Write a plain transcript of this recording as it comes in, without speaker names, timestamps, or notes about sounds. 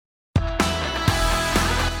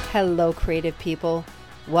Hello, creative people.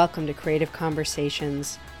 Welcome to Creative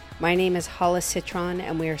Conversations. My name is Hala Citron,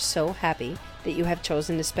 and we are so happy that you have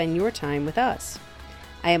chosen to spend your time with us.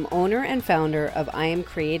 I am owner and founder of I Am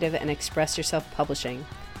Creative and Express Yourself Publishing,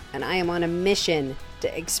 and I am on a mission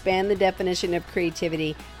to expand the definition of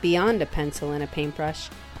creativity beyond a pencil and a paintbrush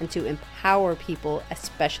and to empower people,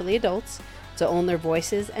 especially adults, to own their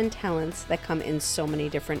voices and talents that come in so many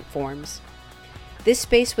different forms. This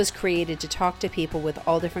space was created to talk to people with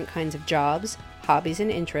all different kinds of jobs, hobbies,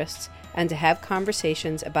 and interests, and to have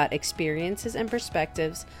conversations about experiences and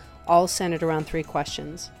perspectives, all centered around three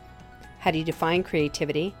questions. How do you define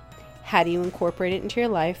creativity? How do you incorporate it into your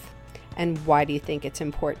life? And why do you think it's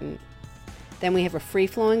important? Then we have a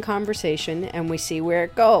free-flowing conversation and we see where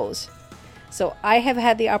it goes. So I have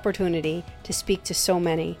had the opportunity to speak to so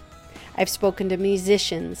many. I've spoken to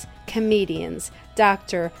musicians, comedians,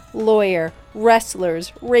 doctor, lawyer,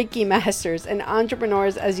 wrestlers, Reiki masters, and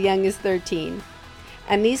entrepreneurs as young as 13.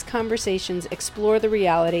 And these conversations explore the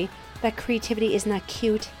reality that creativity is not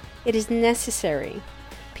cute, it is necessary.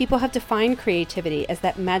 People have defined creativity as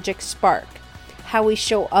that magic spark, how we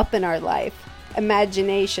show up in our life,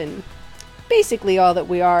 imagination, basically all that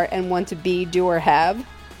we are and want to be, do, or have.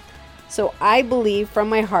 So I believe from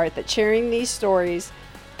my heart that sharing these stories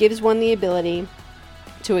gives one the ability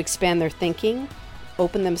to expand their thinking,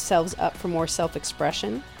 open themselves up for more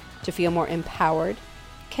self-expression, to feel more empowered,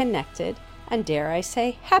 connected, and dare I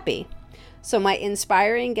say, happy. So my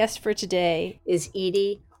inspiring guest for today is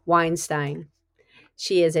Edie Weinstein.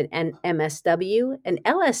 She is an MSW, an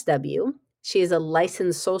LSW. She is a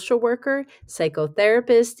licensed social worker,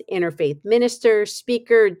 psychotherapist, interfaith minister,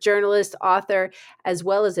 speaker, journalist, author, as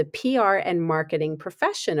well as a PR and marketing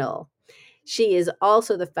professional. She is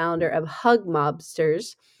also the founder of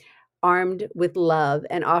Hugmobsters, Armed with Love,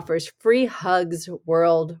 and offers free hugs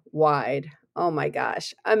worldwide. Oh my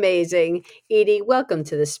gosh, amazing. Edie, welcome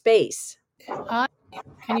to the space. Hi,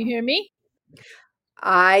 can you hear me?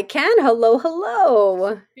 I can. Hello,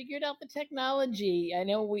 hello. Figured out the technology. I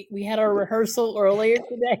know we had our rehearsal earlier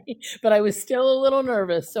today, but I was still a little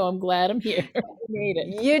nervous, so I'm glad I'm here. We made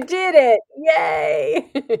it. You did it.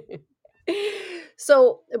 Yay.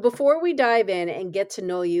 So before we dive in and get to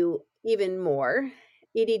know you even more,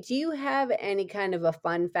 Edie, do you have any kind of a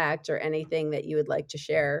fun fact or anything that you would like to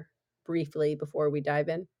share briefly before we dive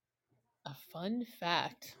in? A fun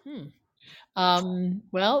fact.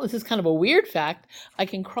 Well, this is kind of a weird fact. I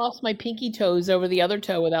can cross my pinky toes over the other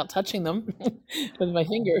toe without touching them with my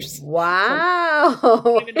fingers. So I don't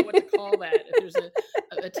Wow. even know what to call that, if there's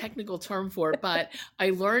a technical term for it, but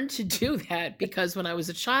I learned to do that because when I was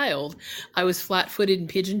a child, I was flat-footed and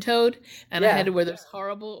pigeon-toed, and I had Yeah. to wear those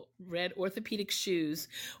horrible red orthopedic shoes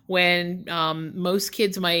when most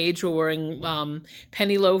kids my age were wearing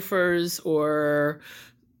penny loafers or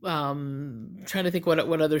trying to think what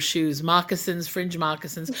other shoes, moccasins, fringe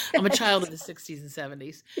moccasins. I'm a child of the 60s and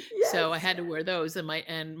 70s, so I Yes. had to wear those. And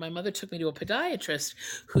my mother took me to a podiatrist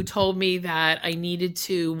who told me that I needed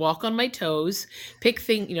to walk on my toes, pick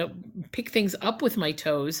things up with my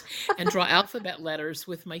toes, and draw alphabet letters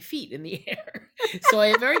with my feet in the air. So I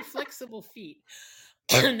have very flexible feet.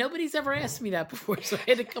 Nobody's ever asked me that before, so I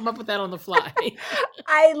had to come up with that on the fly.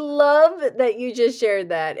 I love that you just shared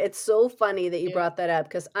that. It's so funny that you Yeah. brought that up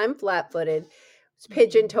because I'm flat-footed, Mhm.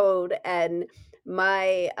 pigeon-toed, and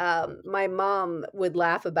my mom would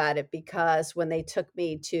laugh about it because when they took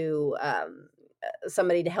me to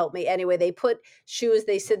somebody to help me anyway, they put shoes.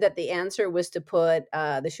 They said that the answer was to put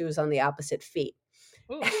the shoes on the opposite feet.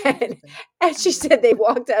 Oh, And, interesting. and she Mhm. said they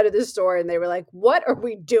walked out of the store and they were like, "What are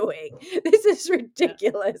we doing? This is Yeah.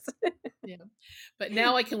 ridiculous." Yeah. But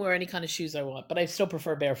now I can wear any kind of shoes I want, but I still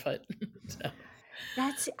prefer barefoot. So,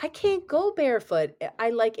 I can't go barefoot. I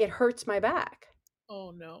like it hurts my back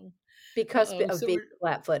oh no. because Uh-oh. of So being we're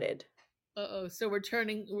flat-footed. uh-oh. So we're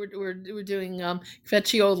doing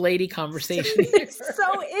fetchy old lady So, conversation here. so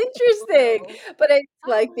Oh interesting, no. but it's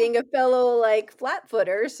like Ah, being a fellow like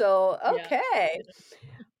flat-footer. So yeah. okay.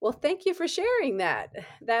 Well, thank you for sharing that.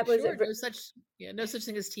 That was Sure. No such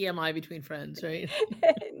thing as TMI between friends, right?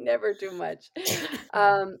 never too much.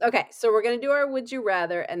 Okay, so we're gonna do our would you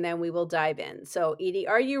rather, and then we will dive in. So, Edie,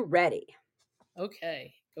 are you ready?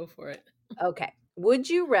 Okay, go for it. Okay. Would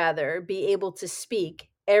you rather be able to speak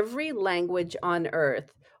every language on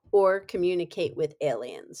Earth or communicate with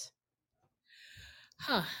aliens?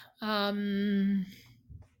 Huh. Um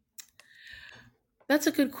that's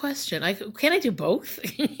a good question. Can I do both?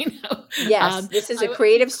 Yes, this is a I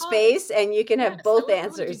creative because space and you can have yes, both I would do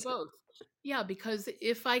answers. both. Yeah, because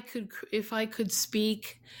if I could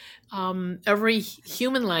speak every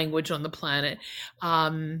human language on the planet,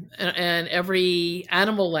 and every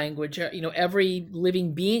animal language, every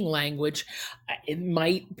living being language, it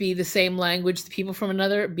might be the same language that people from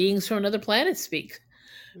another beings from another planet speak.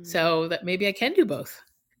 Mm. So that maybe I can do both.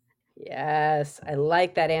 Yes, I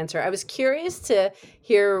like that answer. I was curious to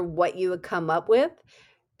hear what you would come up with,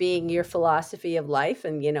 being your philosophy of life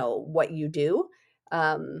and what you do,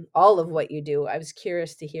 all of what you do. I was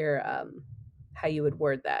curious to hear how you would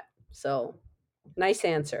word that. So nice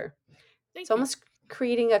answer. It's Thank you. almost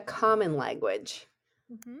creating a common language,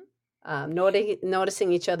 Hmm.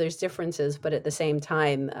 noticing each other's differences, but at the same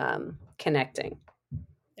time connecting.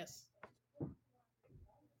 Yes.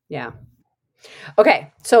 Yeah.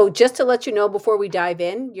 Okay, so just to let you know before we dive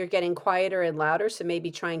in, you're getting quieter and louder, so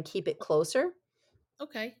maybe try and keep it closer.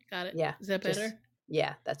 Okay, got it. Yeah, Is that just better?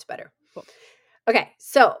 yeah, that's better. Cool. Okay,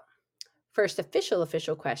 so first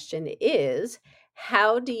official question is,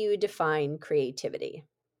 how do you define creativity?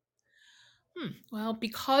 Well,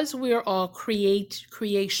 because we're all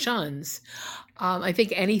creations, I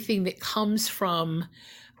think anything that comes from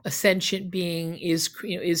a sentient being is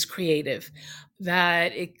creative.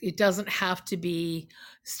 That it doesn't have to be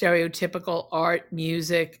stereotypical art,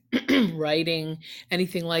 music, writing,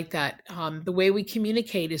 anything like that. The way we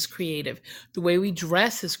communicate is creative. The way we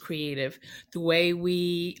dress is creative. The way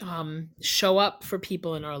we show up for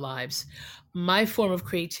people in our lives. My form of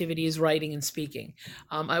creativity is writing and speaking.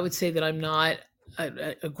 I would say that I'm not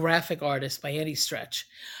a graphic artist by any stretch,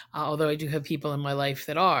 although I do have people in my life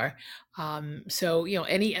that are. So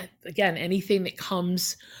anything that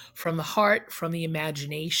comes from the heart, from the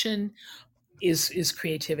imagination, is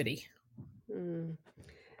creativity. Mm,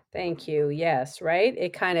 thank you. Yes, right?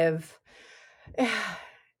 It kind of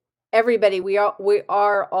everybody we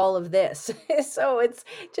are all of this. So it's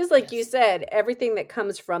just like you Yes. said, everything that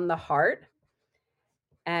comes from the heart,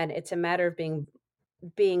 and it's a matter of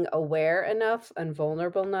being aware enough and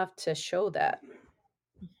vulnerable enough to show that.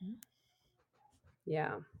 Mhm.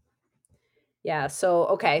 Yeah. Yeah. So,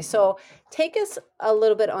 okay. So take us a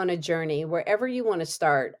little bit on a journey wherever you want to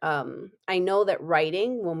start. I know that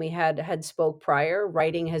writing, when we had spoke prior,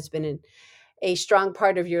 writing has been a strong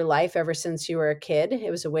part of your life ever since you were a kid.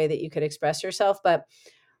 It was a way that you could express yourself. But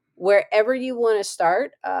wherever you want to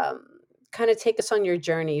start, kind of take us on your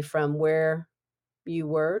journey from where you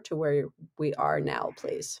were to where we are now,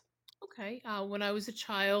 please. Okay. When I was a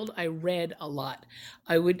child, I read a lot.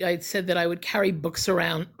 I said that I would carry books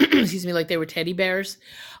around, excuse me, like they were teddy bears.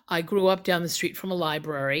 I grew up down the street from a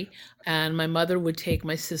library, and my mother would take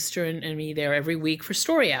my sister and me there every week for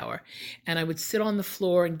story hour. And I would sit on the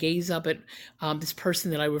floor and gaze up at this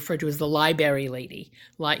person that I referred to as the library lady,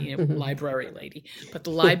 library lady. But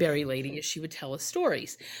the library lady, as she would tell us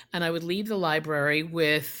stories. And I would leave the library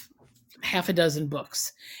with half a dozen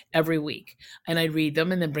books every week, and I'd read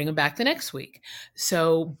them and then bring them back the next week.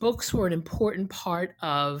 So books were an important part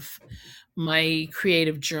of my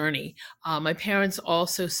creative journey. My parents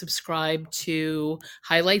also subscribed to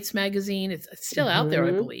Highlights magazine. It's still out there,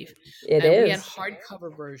 I Hmm. believe. It And we had is.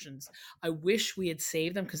 hardcover versions. I wish we had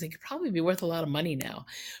saved them because they could probably be worth a lot of money now.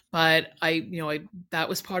 But that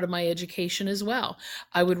was part of my education as well.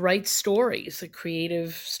 I would write stories, like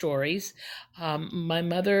creative stories. My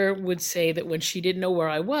mother would say that when she didn't know where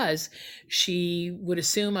I was, she would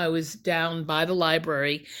assume I was down by the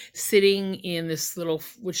library, sitting in this little,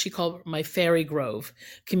 what she called my fairy grove,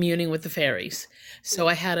 communing with the fairies. So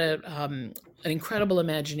I had an incredible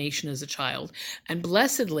imagination as a child, and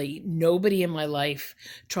blessedly, nobody in my life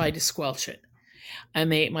tried to squelch it. And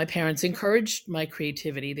my parents encouraged my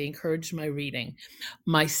creativity. They encouraged my reading.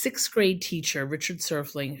 My sixth grade teacher, Richard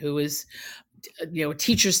Surfling, who is a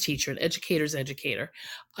teacher's teacher, an educator's educator,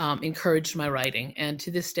 encouraged my writing. And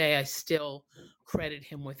to this day, I still credit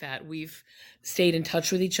him with that. We've stayed in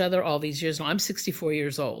touch with each other all these years. Now, I'm 64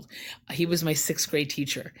 years old. He was my sixth grade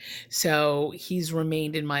teacher. So he's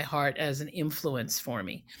remained in my heart as an influence for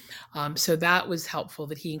me. So that was helpful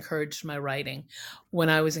that he encouraged my writing. When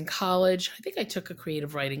I was in college, I think I took a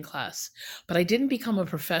creative writing class, but I didn't become a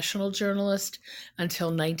professional journalist until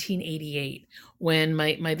 1988, when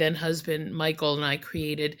my then husband Michael and I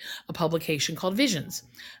created a publication called Visions,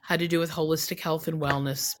 had to do with holistic health and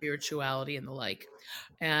wellness, spirituality, and the like.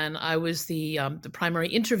 and I was the primary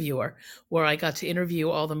interviewer, where I got to interview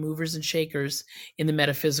all the movers and shakers in the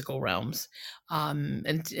metaphysical realms.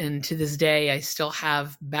 And to this day, I still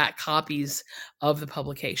have back copies of the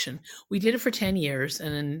publication. We did it for 10 years,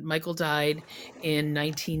 and then Michael died in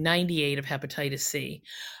 1998 of hepatitis C.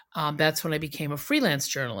 That's when I became a freelance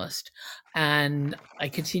journalist, and I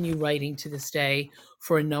continue writing to this day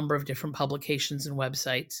for a number of different publications and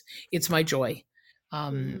websites. It's my joy.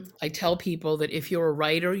 Mhm. I tell people that if you're a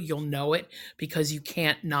writer, you'll know it because you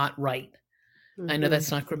can't not write. I know Mhm.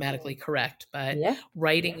 that's not grammatically correct, but Yeah.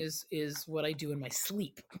 writing is what I do in my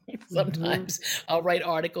sleep. Mhm. Sometimes I'll write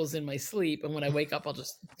articles in my sleep, and when I wake up, I'll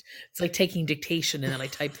just it's like taking dictation and then I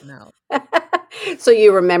type them out. So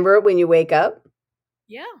you remember it when you wake up?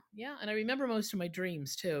 Yeah, yeah, and I remember most of my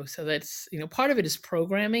dreams too. So that's part of it is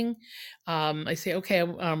programming. I say, okay,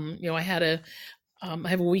 I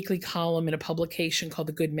have a weekly column in a publication called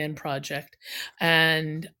the Good Men Project,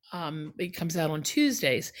 and it comes out on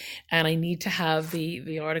Tuesdays. And I need to have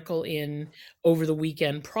the article in over the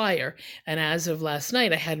weekend prior. And as of last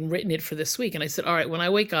night, I hadn't written it for this week, and I said, all right, when I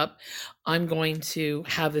wake up, I'm going to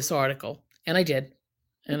have this article, and I did.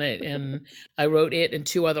 And I wrote it and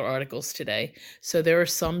two other articles today. So there are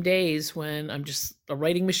some days when I'm just a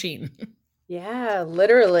writing machine. Yeah,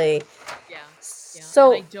 literally. Yeah, yeah,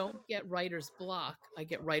 and I So don't get writer's block, I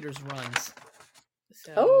get writer's runs.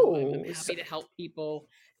 So I'm oh, so happy to help people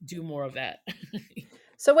do more of that.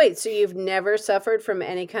 so wait, so you've never suffered from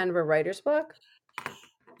any kind of a writer's block?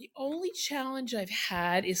 The only challenge I've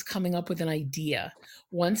had is coming up with an idea.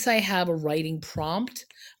 Once I have a writing prompt,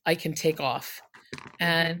 I can take off. Mhm.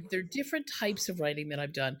 And there are different types of writing that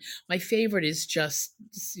I've done. My favorite is just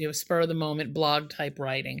spur of the moment blog type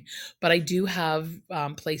writing, but I do have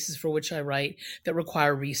places for which I write that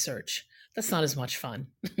require research. That's not as much fun,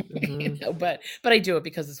 Mhm. but I do it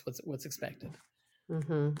because it's what's expected.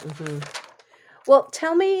 Mhm. Mhm. Well,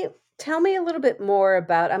 tell me a little bit more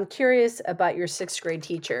about I'm curious about your 6th grade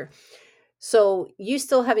teacher. So, you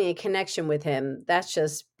still having a connection with him, that's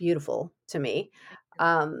just beautiful to me. Thank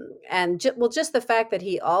you. And just the fact that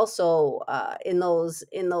he also, in those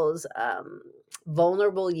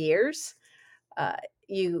vulnerable years, uh,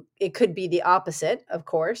 it could be the opposite, of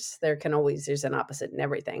course. There's an opposite in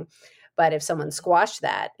everything. But if someone Mhm. squashed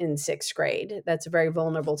that in 6th grade, that's a very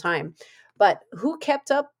vulnerable time. But who kept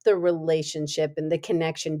up the relationship and the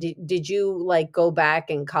connection? Did you like go back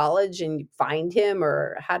in college and find him,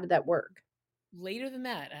 or how did that work? Later than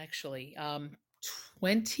that, actually,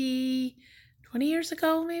 20, 20 years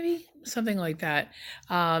ago, maybe something like that.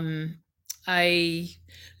 Um, I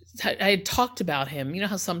I had talked about him. You know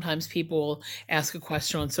how sometimes people ask a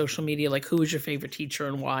question on social media, like, "Who was your favorite teacher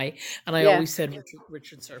and why?" And I Yeah. always said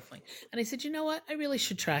Richard Surfling. And I said, you know what? I really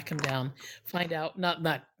should track him down, find out,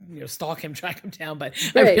 not stalk him, track him down, but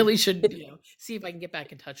I Right. really should see if I can get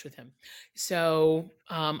back in touch with him. So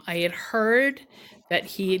I had heard that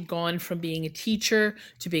he had gone from being a teacher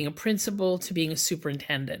to being a principal to being a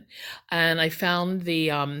superintendent, and I found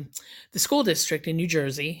the school district in New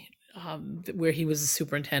Jersey, where he was a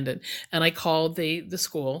superintendent. And I called the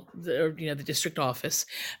school, the district office,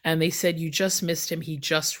 and they said, "You just missed him. He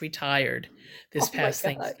just retired this Oh my past god.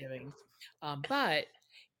 Thanksgiving." But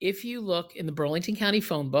if you look in the Burlington County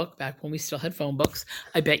phone book, back when we still had phone books,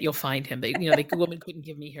 I bet you'll find him. The woman couldn't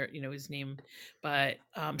give me his name, but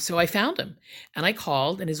so I found him, and I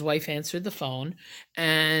called, and his wife answered the phone,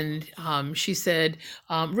 and she said,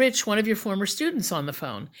 "Rich, one of your former students on the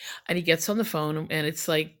phone." And he gets on the phone, and it's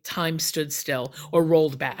like time stood still or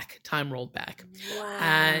rolled back. Time rolled back, Wow.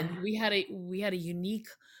 and we had a unique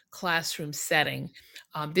classroom setting.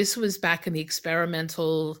 This was back in the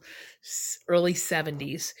experimental early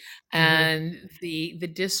 70s, Mhm. and the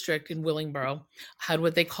district in Willingboro had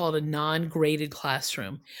what they called a non-graded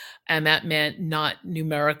classroom, and that meant not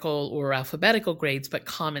numerical or alphabetical grades, but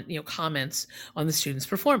comments on the students'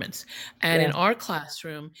 performance. And in Yeah. our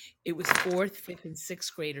classroom, it was fourth, fifth, and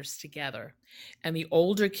sixth graders together, and the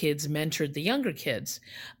older kids mentored the younger kids,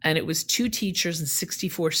 and it was two teachers and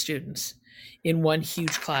 64 students in one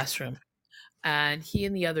huge classroom. And he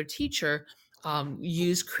and the other teacher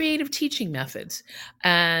used creative teaching methods,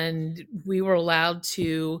 and we were allowed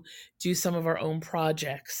to do some of our own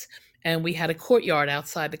projects. And we had a courtyard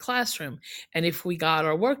outside the classroom, and if we got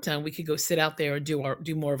our work done, we could go sit out there and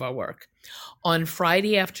do more of our work. On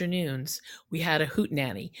Friday afternoons, we had a hoot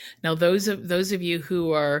nanny. Now, those of you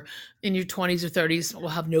who are in your 20s or 30s will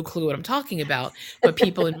have no clue what I'm talking about, but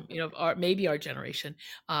people in maybe our generation,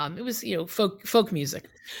 it was folk music.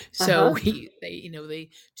 So Uh-huh. they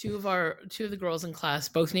two of the girls in class,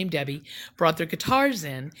 both named Debbie, brought their guitars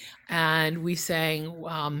in, and we sang.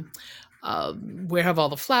 where have all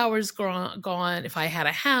the flowers gone? If I had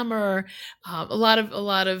a hammer, a lot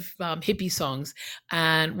of hippie songs.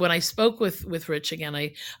 And when I spoke with Rich again,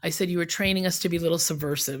 I said you were training us to be little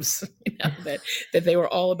subversives, that they were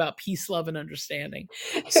all about peace, love, and understanding.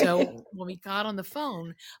 So when we got on the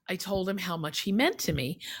phone, I told him how much he meant to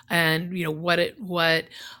me, and what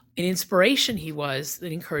an inspiration he was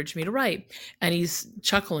that encouraged me to write. And he's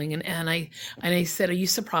chuckling, and I said, "Are you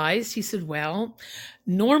surprised?" He said, "Well,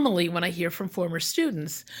 normally when I hear from former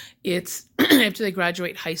students, it's after they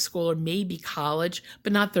graduate high school or maybe college,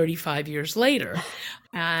 but not 35 years later."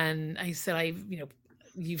 And I said,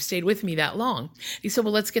 "You've stayed with me that long." He said,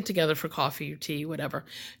 "Well, let's get together for coffee or tea, whatever."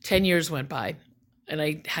 10 years went by and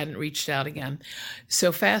I hadn't reached out again.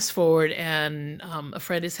 So fast forward, and a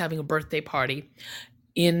friend is having a birthday party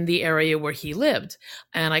in the area where he lived.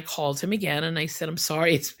 And I called him again and I said, "I'm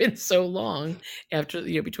sorry, it's been so long after,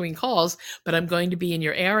 between calls, but I'm going to be in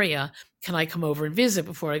your area. Can I come over and visit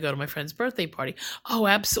before I go to my friend's birthday party?" "Oh,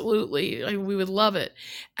 absolutely. We would love it."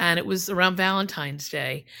 And it was around Valentine's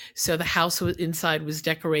Day. So the house inside was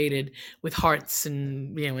decorated with hearts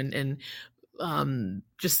and,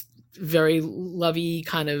 just very lovey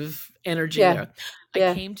kind of energy Yeah. there. I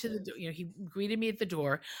Yeah. came to he greeted me at the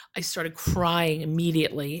door. I started crying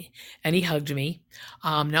immediately, and he hugged me.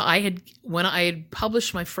 Now when I had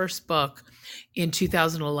published my first book in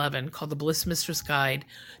 2011 called The Bliss Mistress Guide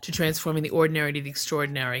to Transforming the Ordinary to the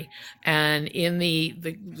Extraordinary, and in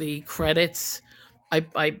the credits,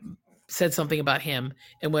 I said something about him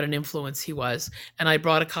and what an influence he was, and I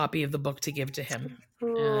brought a copy of the book to give to him.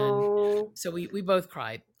 And Oh. so we both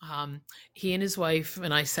cried. He and his wife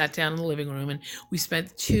and I sat down in the living room, and we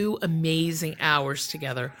spent 2 amazing hours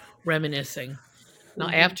together reminiscing. Now,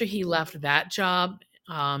 Hmm. after he left that job,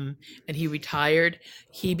 and he retired,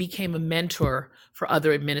 he became a mentor for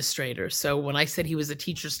other administrators. So when I said he was a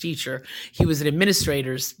teacher's teacher, he was an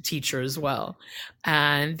administrator's teacher as well.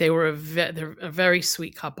 And they're a very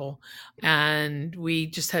sweet couple. And we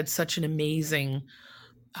just had such an amazing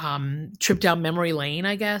trip down memory lane,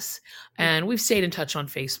 I guess. And we've stayed in touch on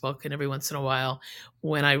Facebook, and every once in a while,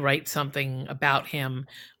 when I write something about him,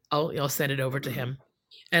 I'll send it over to him.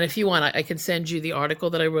 And if you want, I can send you the article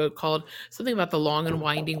that I wrote called something about the long and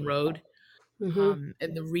winding road. Hmm.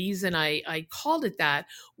 And the reason I called it that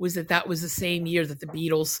was that was the same year that the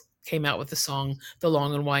Beatles came out with the song "The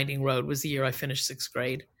Long and Winding Road." Was the year I finished sixth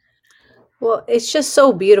grade. Well, it's just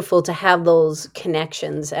so beautiful to have those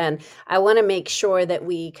connections. And I want to make sure that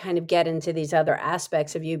we kind of get into these other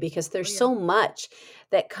aspects of you because Oh there's yeah, so much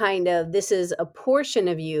that kind of this is a portion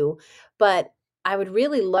of you. But I would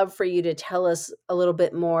really love for you to tell us a little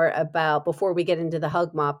bit more about before we get into the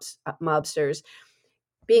mobsters,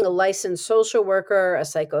 being a licensed social worker, a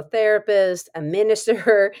psychotherapist, a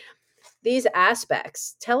minister, these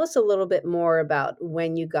aspects. Tell us a little bit more about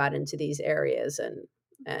when you got into these areas and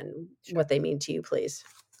sure. what they mean to you, please.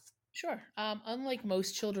 Sure. Unlike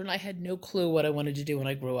most children, I had no clue what I wanted to do when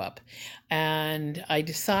I grew up. And I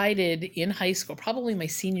decided in high school, probably my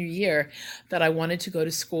senior year, that I wanted to go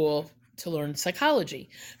to school to learn psychology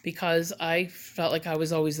because I felt like I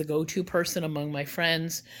was always the go to person among my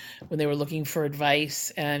friends when they were looking for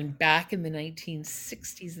advice. And back in the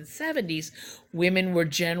 1960s and 70s, women were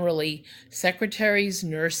generally secretaries,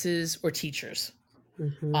 nurses, or teachers.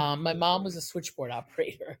 Mhm, My mom was a switchboard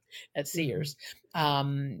operator at mhm, Sears.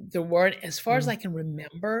 There weren't, as far as mm, I can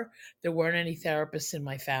remember, there weren't any therapists in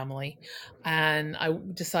my family. And I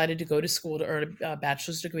decided to go to school to earn a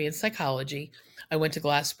bachelor's degree in psychology. I went to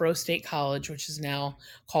Glassboro State College, which is now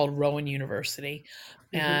called Rowan University.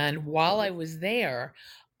 mhm, And while I was there,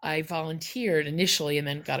 I volunteered initially and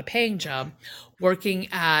then got a paying job working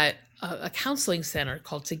at a counseling center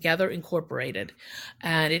called Together Incorporated,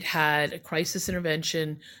 and it had a crisis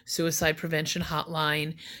intervention, suicide prevention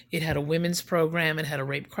hotline. It had a women's program. It had a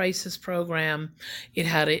rape crisis program. It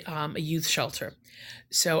had a youth shelter.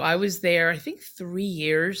 So I was there, I think, 3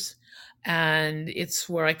 years. And it's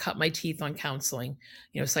where I cut my teeth on counseling,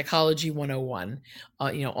 psychology 101,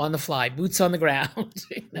 on the fly, boots on the ground,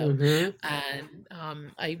 mhm.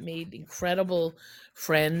 And I made incredible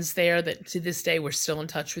friends there that to this day we're still in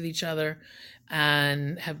touch with each other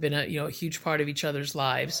and have been a huge part of each other's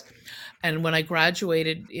lives. And when I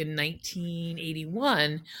graduated in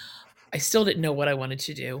 1981, I still didn't know what I wanted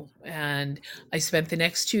to do. And I spent the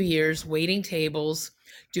next 2 years waiting tables,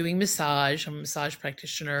 doing massage. I'm a massage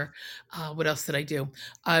practitioner. What else did I do?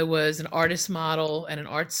 I was an artist model at an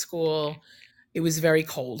art school. It was very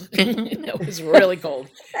cold. It was really cold.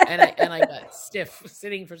 And I got stiff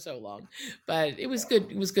sitting for so long. But it was good.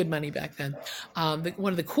 It was good money back then.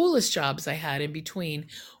 One of the coolest jobs I had in between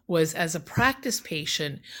was as a practice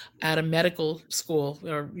patient at a medical school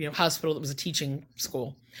or hospital that was a teaching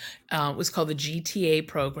school. It was called the GTA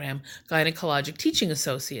program, Gynecologic Teaching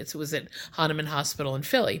Associates. It was at Hahnemann Hospital in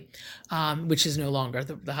Philly, which is no longer.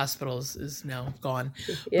 The hospital is now gone.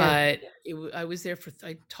 Yeah. But I was there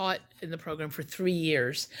I taught in the program for 3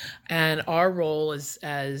 years. And our role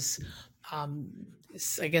as um,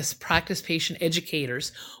 I guess, practice patient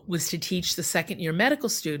educators was to teach the second year medical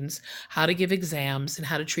students how to give exams and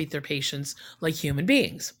how to treat their patients like human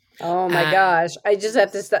beings. Oh my And gosh. I just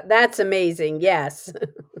have to stop. That's amazing. Yes.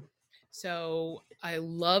 so I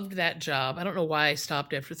loved that job. I don't know why I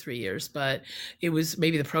stopped after 3 years, but it was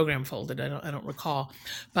maybe the program folded. I don't recall,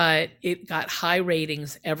 but it got high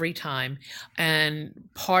ratings every time. And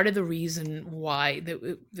part of the reason why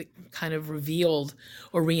that kind of revealed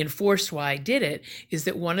or reinforced why I did it is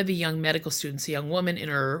that one of the young medical students, a young woman in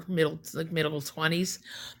her middle 20s,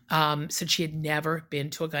 said she had never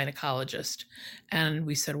been to a gynecologist. And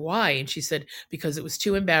we said, why? And she said, because it was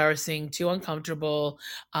too embarrassing, too uncomfortable.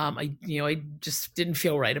 I just didn't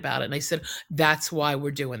feel right about it. And I said, that's why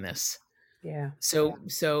we're doing this. Yeah.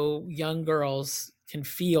 So young girls can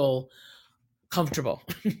feel comfortable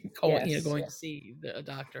Yes. going to see a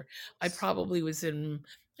doctor. I probably was in,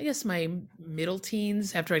 I guess, my middle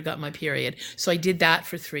teens after I got my period. So I did that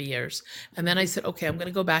for 3 years. And then I said, okay, I'm going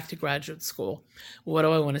to go back to graduate school. What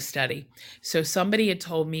do I want to study? So somebody had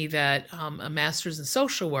told me that a master's in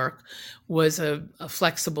social work was a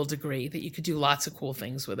flexible degree, that you could do lots of cool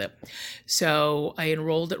things with it. So I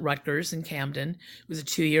enrolled at Rutgers in Camden. It was a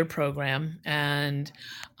 2-year program. And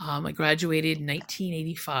I graduated in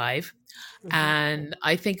 1985. And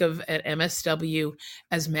I think of at MSW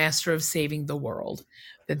as master of saving the world.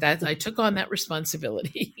 That I took on that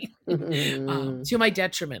responsibility Mhm. to my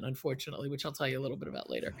detriment, unfortunately, which I'll tell you a little bit about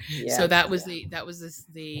later. So Yes. that was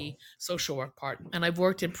the social work part, and I've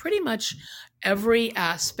worked in pretty much every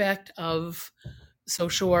aspect of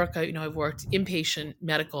social work. I've worked inpatient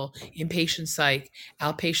medical, inpatient psych,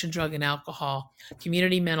 outpatient drug and alcohol,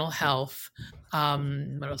 community mental health,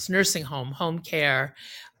 what else? Nursing home, home care,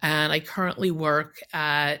 and I currently work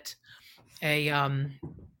at a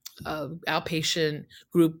outpatient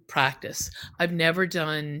group practice. I've never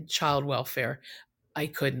done child welfare. I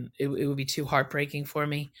couldn't. It would be too heartbreaking for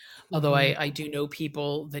me. Although Mhm. I do know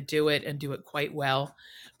people that do it and do it quite well,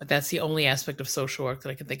 but that's the only aspect of social work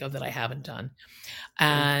that I can think of that I haven't done.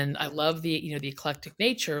 Yeah. And I love the eclectic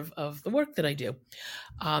nature of the work that I do.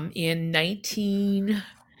 In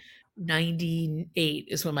 1998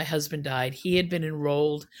 is when my husband died. He had been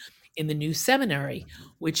enrolled in the new seminary,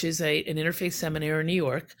 which is an interfaith seminary in New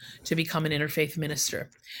York, to become an interfaith minister.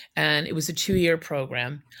 And it was a 2-year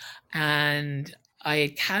program. And I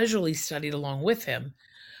had casually studied along with him,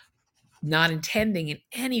 not intending in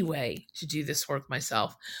any way to do this work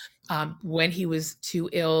myself. When he was too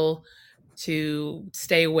ill to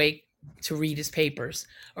stay awake to read his papers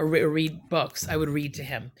or read books, I would read to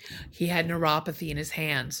him. He had neuropathy in his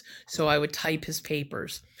hands, so I would type his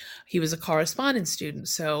papers. He was a correspondence student,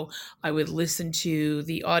 so I would listen to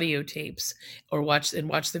the audio tapes or watch the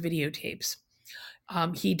videotapes.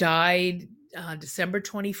 He died December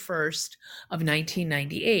 21st of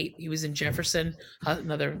 1998. He was in Jefferson,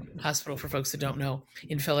 another hospital for folks that don't know,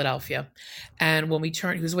 in Philadelphia. And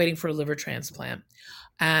he was waiting for a liver transplant.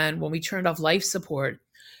 And when we turned off life support,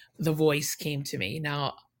 the voice came to me.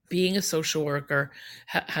 Now, being a social worker,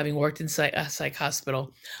 having worked in a psych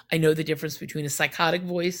hospital, I know the difference between a psychotic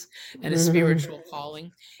voice and a Mhm. spiritual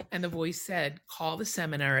calling. And the voice said, call the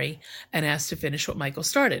seminary and ask to finish what Michael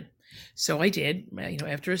started. So I did,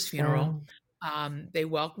 after his funeral. Wow.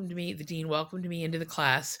 The dean welcomed me into the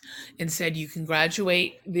class and said, you can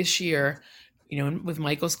graduate this year, with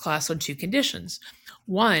Michael's class on 2 conditions.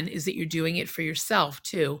 One is that you're doing it for yourself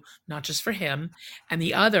too, not just for him. And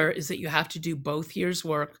the other is that you have to do both years'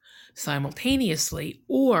 work simultaneously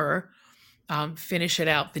or finish it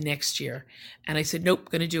out the next year. And I said, nope,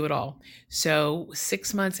 going to do it all. So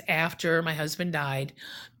 6 months after my husband died,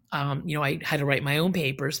 I had to write my own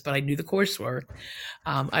papers, but I knew the coursework.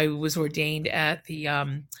 I was ordained at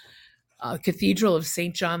the Cathedral of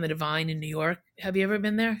St. John the Divine in New York. Have you ever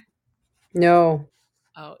been there? No.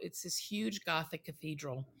 Oh, it's this huge Gothic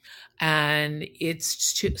cathedral, and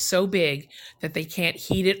it's so big that they can't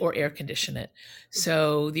heat it or air condition it.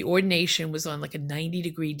 So the ordination was on like a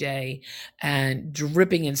 90-degree day and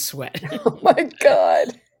dripping in sweat. Oh my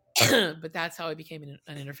God. But that's how I became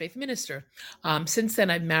an interfaith minister. Since then,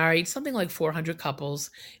 I've married something like 400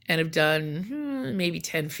 couples and have done maybe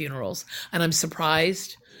 10 funerals. And I'm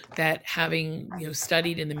surprised that having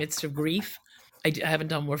studied in the midst of grief I haven't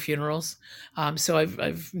done more funerals. So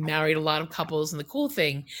I've married a lot of couples, and the cool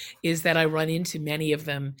thing is that I run into many of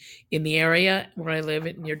them in the area where I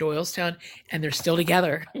live near Doylestown, and they're still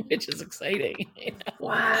together, which is exciting.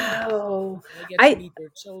 Wow. And I get to I meet their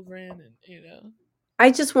children, and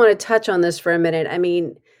I just want to touch on this for a minute. I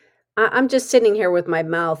mean, I'm just sitting here with my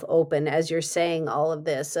mouth open as you're saying all of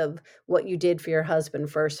this of what you did for your husband,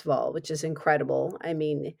 first of all, which is incredible. I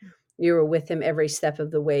mean, you were with him every step of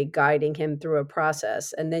the way, guiding him through a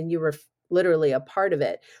process, and then you were literally a part of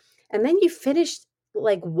it. And then you finished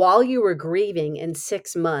like while you were grieving in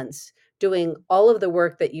 6 months, doing all of the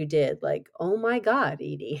work that you did. Like, oh my God,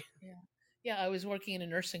 Edie. Yeah. Yeah, I was working in a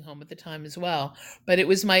nursing home at the time as well, but it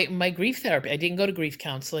was my grief therapy. I didn't go to grief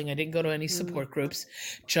counseling. I didn't go to any Mm, support groups.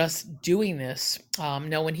 Just doing this.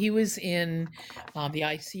 No, when he was in the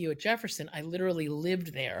ICU at Jefferson, I literally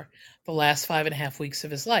lived there the last 5.5 weeks of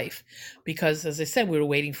his life because, as I said, we were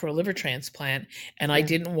waiting for a liver transplant, and I yeah.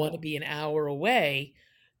 didn't want to be an hour away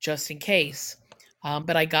just in case.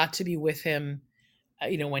 But I got to be with him.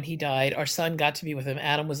 When he died, our son got to be with him.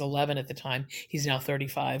 Adam was 11 at the time. He's now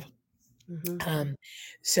 35. Hmm. Um,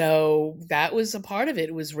 so that was a part of it.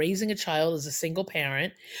 It was raising a child as a single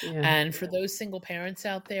parent. Yeah. And for those single parents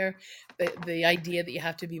out there, the idea that you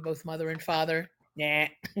have to be both mother and father, nah,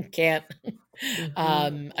 can't.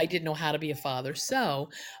 Hmm. I didn't know how to be a father. So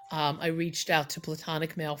I reached out to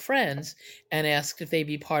platonic male friends and asked if they'd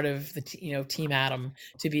be part of the, Team Adam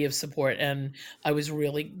to be of support. And I was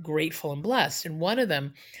really grateful and blessed. And one of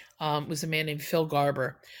them was a man named Phil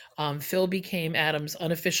Garber. Phil became Adam's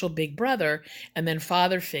unofficial big brother and then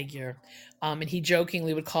father figure. And he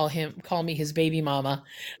jokingly would call me his baby mama,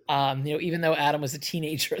 even though Adam was a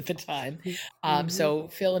teenager at the time. Hmm. So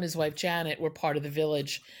Phil and his wife Janet were part of the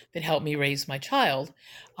village that helped me raise my child.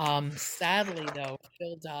 Sadly, though,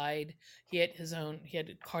 Phil died. He had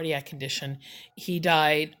a cardiac condition. He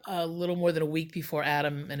died a little more than a week before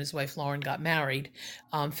Adam and his wife Lauren got married.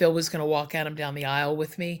 Phil was going to walk Adam down the aisle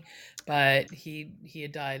with me, but he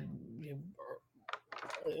had died,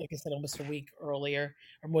 like I said, almost a week earlier,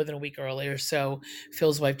 or more than a week earlier. So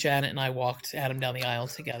Phil's wife Janet and I walked Adam down the aisle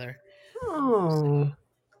together. So Oh,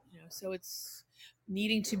 so it's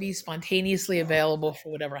needing to be spontaneously available for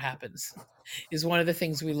whatever happens is one of the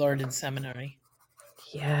things we learned in seminary.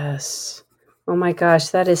 yes. Oh my gosh,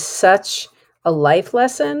 that is such a life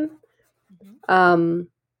lesson. Hmm. Um,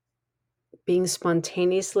 being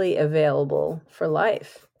spontaneously available for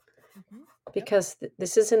life Hmm. Yep. because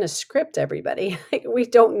this isn't a script, everybody. Like, we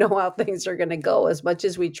don't know how things are going to go as much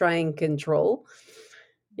as we try and control.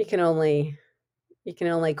 You Hmm. can only you can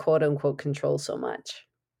only quote unquote control so much.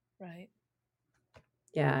 Right.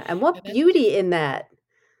 Yeah, and what And that's beauty in that.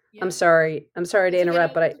 I'm yeah. sorry. I'm sorry to It's okay.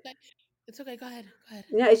 interrupt, No, but it's okay. It's okay. Go ahead. Go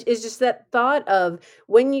ahead. it's just that thought of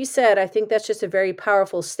when you said, I think that's just a very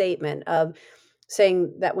powerful statement of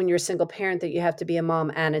saying that when you're a single parent that you have to be a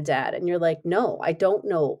mom and a dad, and you're like, no, I don't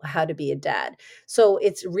know how to be a dad. So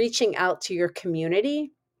it's reaching out to your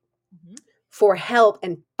community Hmm. for help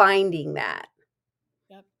and finding that.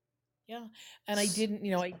 Yep. Yeah. And I didn't,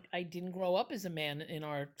 I didn't grow up as a man in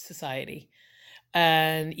our society.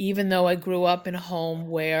 And even though I grew up in a home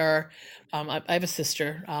where I have a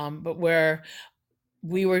sister, but where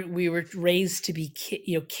we were raised to be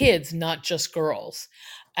kids, not just girls.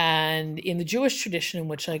 And in the Jewish tradition in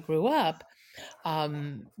which I grew up,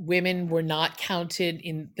 women were not counted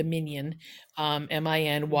in the minyan, Mhm.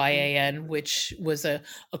 MINYAN, which was a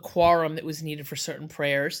quorum that was needed for certain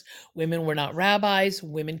prayers. Women were not rabbis.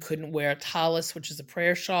 Women couldn't wear a tallis, which is a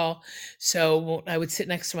prayer shawl. So when I would sit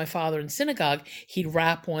next to my father in synagogue, he'd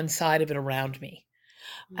wrap one side of it around me.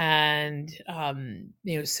 And,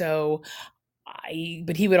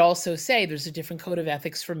 but he would also say there's a different code of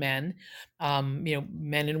ethics for men.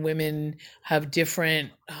 Men and women have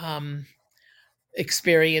different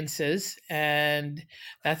experiences, and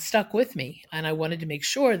that stuck with me. And I wanted to make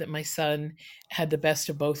sure that my son had the best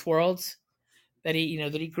of both worlds. That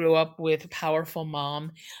he grew up with a powerful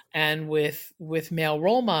mom and with male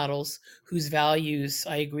role models whose values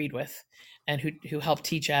I agreed with, and who helped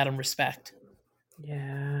teach Adam respect.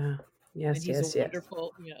 Yeah. And Yes, he's a yes, yes.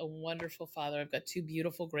 wonderful, a wonderful father. I've got two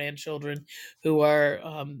beautiful grandchildren who are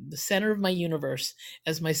the center of my universe,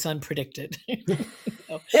 as my son predicted.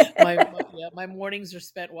 My mornings are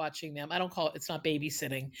spent watching them. I don't call it. It's not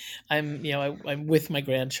babysitting. I'm with my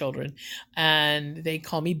grandchildren, and they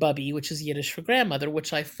call me Bubby, which is Yiddish for grandmother,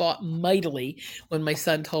 which I fought mightily when my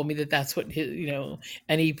son told me that that's what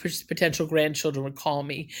any potential grandchildren would call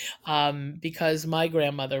me, because my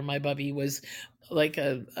grandmother, my Bubby, was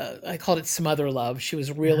I called it smother love. She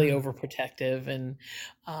was really Uh-huh. overprotective and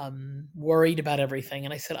worried about everything.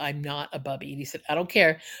 And I said, I'm not a bubby. And he said, I don't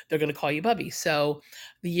care. They're going to call you Bubby. So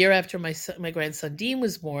the year after my grandson Dean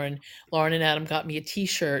was born, Lauren and Adam got me a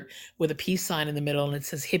T-shirt with a peace sign in the middle, and it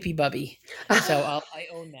says Hippie Bubby. So I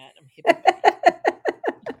own that. I'm Hippie Bubby.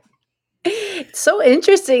 It's so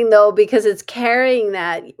interesting though because it's carrying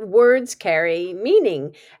that words carry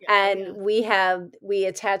meaning, Yeah. Oh and yeah. we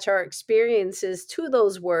attach our experiences to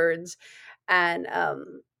those words, and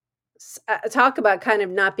talk about kind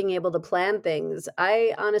of not being able to plan things.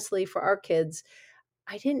 I honestly, for our kids,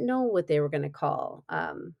 I didn't know what they were going to call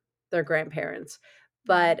their grandparents, Hmm.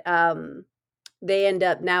 but they end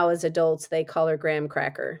up now as adults. They call her Graham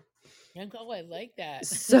Cracker. Oh, I like that.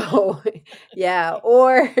 So, yeah,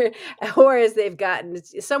 or or as they've gotten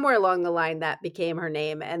somewhere along the line that became her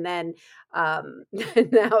name, and then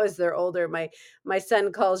now as they're older, my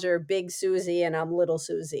son calls her Big Susie, and I'm Little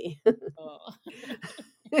Susie. Oh,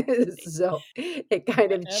 So it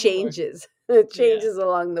kind of whatever works. changes. It Yeah. changes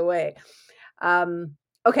along the way.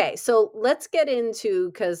 Okay, so let's get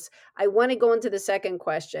into, because I want to go into the second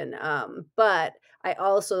question. But I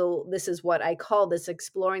also, this is what I call this,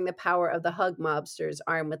 exploring the power of the hug mobsters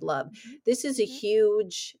armed with love. Hmm. This is a Hmm.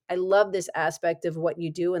 huge, I love this aspect of what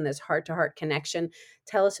you do in this heart to heart connection.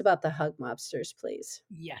 Tell us about the hug mobsters, please.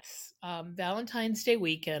 Yes. Valentine's Day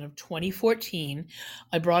weekend of 2014,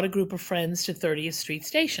 I brought a group of friends to 30th Street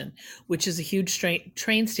Station, which is a huge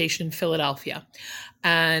train station in Philadelphia.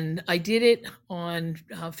 And I did it on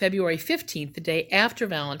February 15th, the day after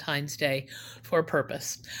Valentine's Day, for a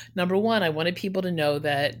purpose. Number one, I wanted people to know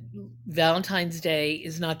that Valentine's Day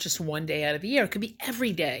is not just one day out of the year, it could be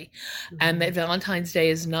every day. And that Mhm. Valentine's Day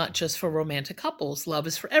is not just for romantic couples, love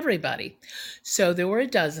is for everybody. So there were a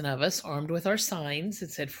dozen of us armed with our signs that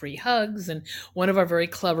said free hugs. And one of our very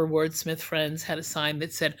clever wordsmith friends had a sign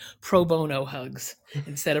that said pro bono hugs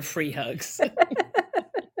instead of free hugs.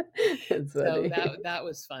 That's So funny. that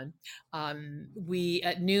was fun. We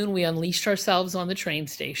at noon we unleashed ourselves on the train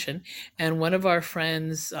station, and one of our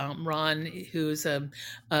friends, Ron, who's a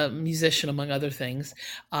musician among other things,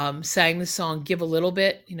 sang the song "Give a Little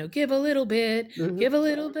Bit." Give a little bit, Mhm. give a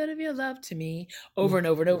little bit of your love to me, over and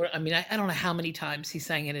over and over. I mean, I don't know how many times he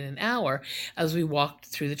sang it in an hour as we walked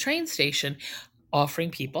through the train station,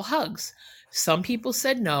 offering people hugs. Some people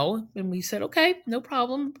said no, and we said, okay, no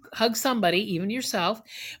problem. Hug somebody, even yourself.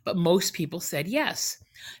 But most people said yes.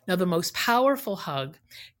 Now, the most powerful hug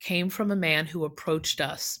came from a man who approached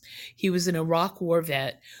us. He was an Iraq war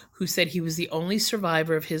vet who said he was the only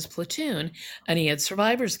survivor of his platoon and he had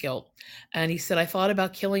survivor's guilt. And he said, I thought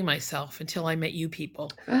about killing myself until I met you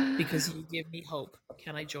people because you give me hope.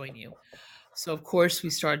 Can I join you? So of course we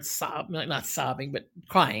started sobbing, not sobbing, but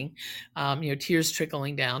crying. Tears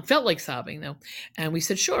trickling down. Felt like sobbing though, and we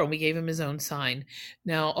said sure. And we gave him his own sign.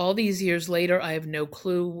 Now all these years later, I have no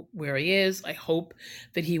clue where he is. I hope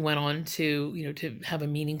that he went on to to have a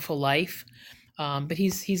meaningful life. But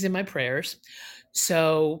he's in my prayers.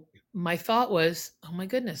 So my thought was, oh my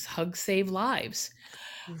goodness, hugs save lives.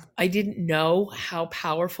 I didn't know how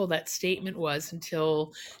powerful that statement was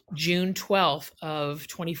until June 12th of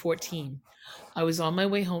 2014. I was on my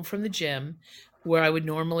way home from the gym where I would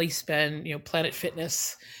normally spend, Planet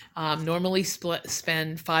Fitness, normally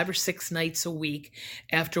spend 5 or 6 nights a week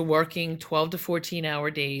after working 12 to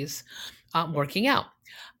 14-hour days, working out.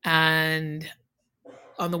 And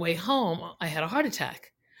on the way home, I had a heart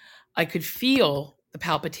attack. I could feel the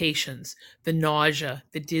palpitations, the nausea,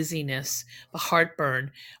 the dizziness, the heartburn,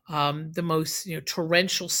 the most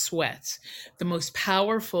torrential sweats. The most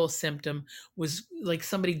powerful symptom was like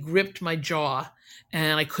somebody gripped my jaw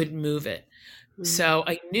and I couldn't move it. Mhm. So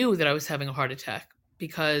I knew that I was having a heart attack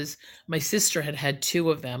because my sister had had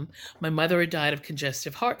two of them. My mother had died of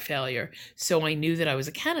congestive heart failure. So I knew that I was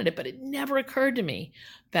a candidate, but it never occurred to me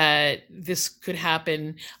that this could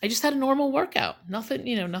happen. I just had a normal workout, nothing,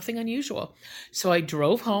 nothing unusual. So I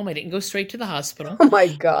drove home. I didn't go straight to the hospital. Oh my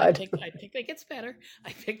God. I picked, it gets better.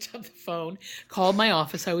 I picked up the phone, called my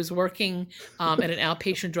office. I was working at an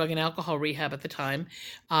outpatient drug and alcohol rehab at the time,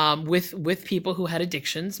 with people who had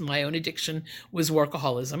addictions. My own addiction was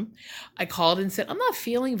workaholism. I called and said, I'm not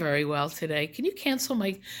feeling very well today. Can you cancel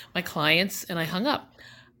my clients? And I hung up.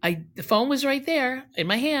 The phone was right there in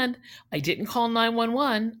my hand. I didn't call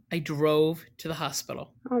 911. I drove to the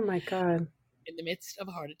hospital Oh my God. in the midst of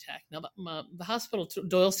a heart attack. Now, the hospital,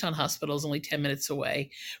 Doylestown Hospital, is only 10 minutes away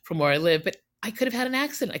from where I live, but I could have had an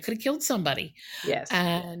accident. I could have killed somebody. Yes.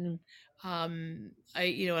 And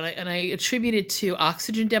I attribute it to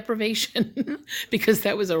oxygen deprivation because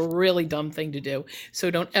that was a really dumb thing to do.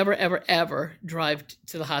 So don't ever, ever, ever drive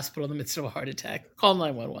to the hospital in the midst of a heart attack. Call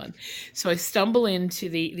 911. So I stumble into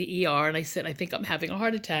the ER and I said, I think I'm having a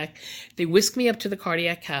heart attack. They whisk me up to the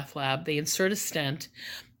cardiac cath lab. They insert a stent.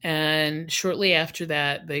 And shortly after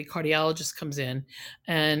that, the cardiologist comes in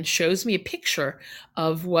and shows me a picture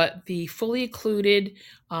of what the fully occluded,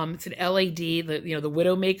 it's an LAD, the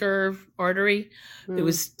widowmaker artery. It Mm-hmm.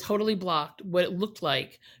 was totally blocked. What it looked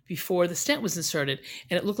like before the stent was inserted,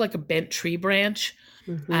 and it looked like a bent tree branch.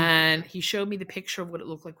 Mm-hmm. And he showed me the picture of what it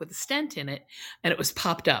looked like with the stent in it, and it was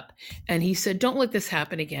popped up. And he said, "Don't let this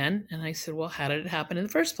happen again." And I said, "Well, how did it happen in the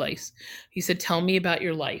first place?" He said, "Tell me about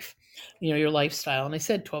your life, your lifestyle." And I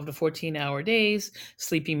said, 12 to 14-hour days,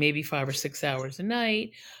 sleeping maybe 5 or 6 hours a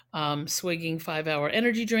night, swigging 5-hour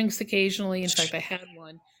energy drinks occasionally. In fact, I had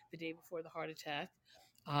one the day before the heart attack.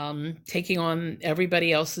 Taking on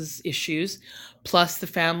everybody else's issues, plus the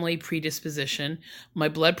family predisposition. My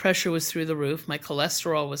blood pressure was through the roof. My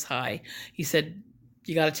cholesterol was high. He said,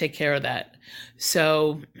 "You got to take care of that."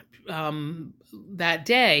 So that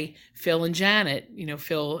day, Phil and Janet,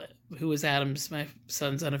 Phil, who was Adam's, my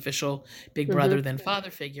son's unofficial big Mm-hmm. brother, then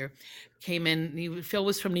father figure, came in. Phil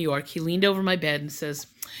was from New York. He leaned over my bed and says,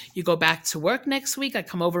 "You go back to work next week, I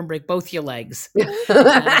come over and break both your legs." And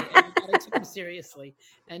I took him seriously.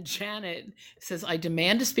 And Janet says, "I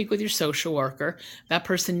demand to speak with your social worker. That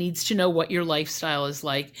person needs to know what your lifestyle is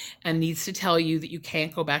like and needs to tell you that you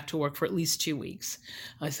can't go back to work for at least 2 weeks."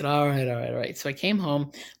 I said, "All right, all right, all right." So I came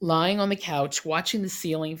home, lying on the couch, watching the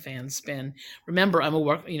ceiling fan spin. Remember, I'm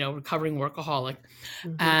a recovering workaholic.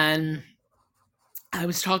 Mm-hmm. And I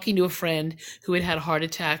was talking to a friend who had had a heart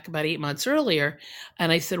attack about 8 months earlier.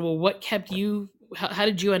 And I said, "Well, what kept you? How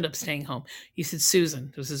did you end up staying home?" He said, "Susan,"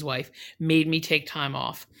 it was his wife, "made me take time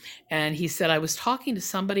off." And he said, "I was talking to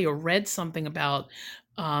somebody or read something about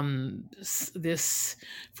this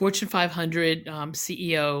Fortune 500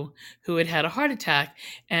 CEO who had had a heart attack,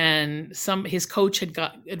 and his coach had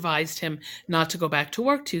advised him not to go back to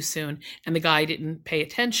work too soon, and the guy didn't pay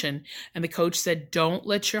attention. And the coach said, 'Don't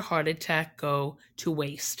let your heart attack go to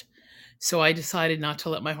waste.'" So I decided not to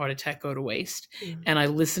let my heart attack go to waste. And I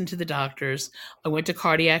listened to the doctors. I went to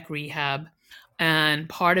cardiac rehab, and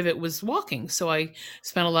part of it was walking. So I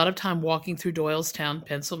spent a lot of time walking through Doylestown,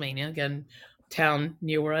 Pennsylvania, again, town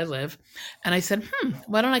near where I live. And I said,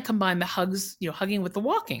 why don't I combine the hugs, hugging with the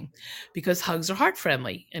walking? Because hugs are heart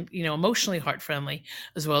friendly and, emotionally heart friendly,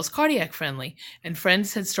 as well as cardiac friendly. And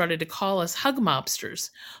friends had started to call us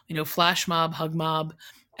Hugmobsters, flash mob, hug mob.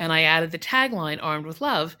 And I added the tagline "Armed with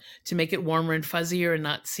Love" to make it warmer and fuzzier and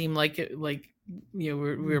not seem like we're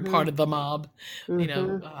Mm-hmm. part of the mob, you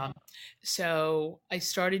know. Mm-hmm. So I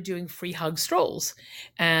started doing free hug strolls,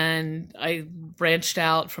 and I branched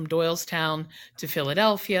out from Doylestown to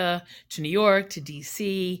Philadelphia to New York to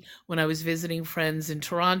DC. When I was visiting friends in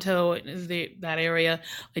Toronto, that area,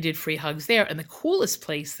 I did free hugs there. And the coolest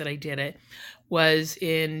place that I did it was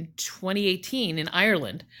in 2018 in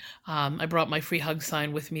Ireland. I brought my free hug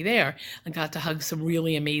sign with me there and got to hug some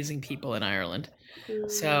really amazing people in Ireland.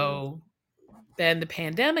 So then the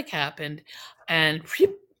pandemic happened, and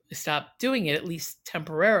I stopped doing it, at least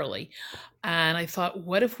temporarily. And I thought,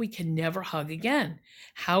 what if we can never hug again?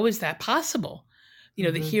 How is that possible?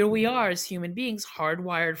 That Mm-hmm. here we are as human beings,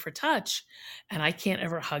 hardwired for touch, and I can't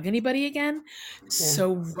ever hug anybody again. Yeah.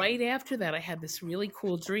 So, right after that, I had this really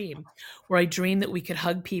cool dream where I dreamed that we could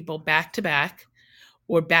hug people back to back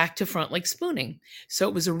or back to front, like spooning. So,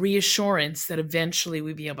 it was a reassurance that eventually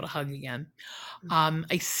we'd be able to hug again.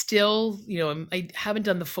 I still, I haven't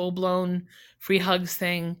done the full blown free hugs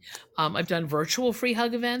thing. I've done virtual free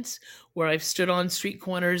hug events where I've stood on street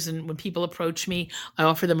corners, and when people approach me, I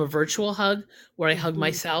offer them a virtual hug where I hug Mm-hmm.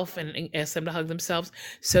 myself and ask them to hug themselves.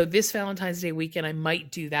 So this Valentine's Day weekend, I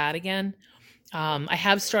might do that again. I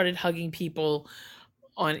have started hugging people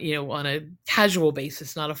on a casual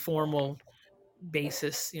basis, not a formal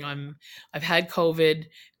basis. I've had COVID.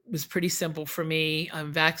 It was pretty simple for me.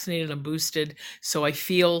 I'm vaccinated, I'm boosted, so I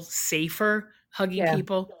feel safer hugging Yeah.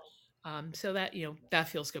 people. So that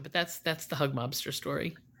feels good. But that's the hug mobster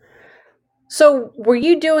story. So, were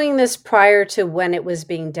you doing this prior to when it was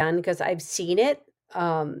being done? Because I've seen it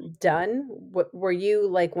done. Were you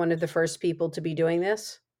like one of the first people to be doing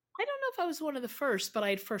this? I don't know if I was one of the first, but I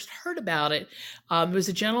had first heard about it. There was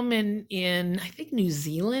a gentleman in, I think, New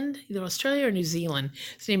Zealand, either Australia or New Zealand.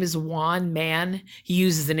 His name is Juan Man. He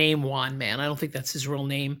uses the name Juan Man. I don't think that's his real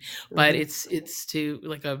name, but Mm-hmm. it's to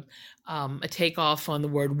like a takeoff on the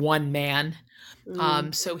word one man.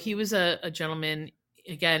 Mm-hmm. So he was a gentleman,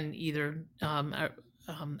 again, either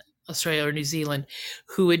Australia or New Zealand,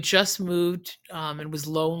 who had just moved and was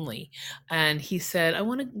lonely. And he said, I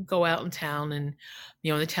want to go out in town and,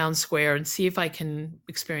 in the town square and see if I can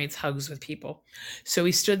experience hugs with people. So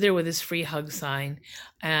he stood there with his free hug sign,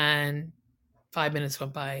 and 5 minutes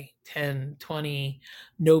went by, 10, 20.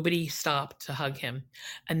 Nobody stopped to hug him.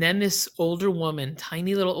 And then this older woman,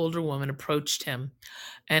 tiny little older woman, approached him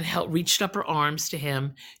and reached up her arms to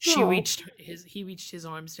him. Oh. He reached his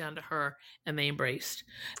arms down to her, and they embraced.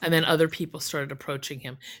 And then other people started approaching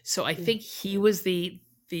him. So I think he was the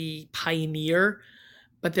pioneer,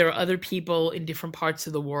 but there are other people in different parts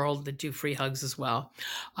of the world that do free hugs as well.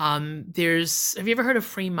 Have you ever heard of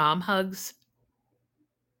free mom hugs?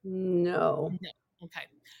 No. No. Okay.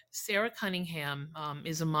 Sarah Cunningham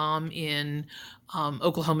is a mom in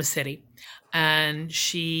Oklahoma City, and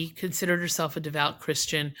she considered herself a devout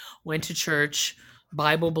Christian, went to church,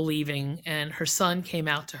 Bible believing, and her son came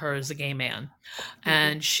out to her as a gay man. Mhm.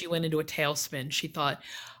 And she went into a tailspin. She thought,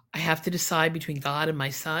 I have to decide between God and my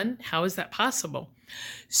son. How is that possible?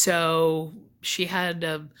 So she had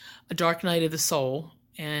a dark night of the soul,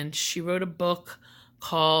 and she wrote a book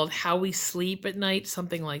called How We Sleep at Night,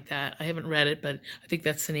 something like that. I haven't read it, but I think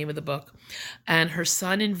that's the name of the book. And her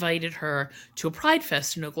son invited her to a Pride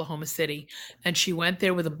Fest in Oklahoma City, and she went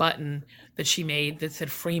there with a button that she made that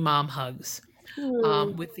said "Free Mom Hugs,"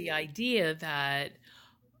 Hmm. with the idea that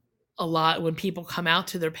a lot when people come out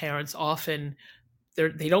to their parents, often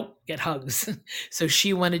they don't get hugs. So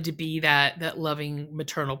she wanted to be that loving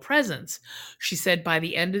maternal presence. She said by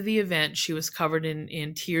the end of the event, she was covered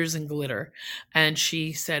in tears and glitter. And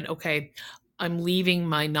she said, okay, I'm leaving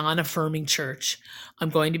my non-affirming church. I'm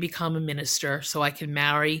going to become a minister so I can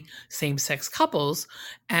marry same-sex couples,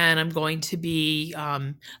 and I'm going to be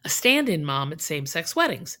a stand-in mom at same-sex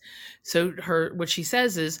weddings. So what she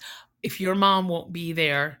says is, if your mom won't be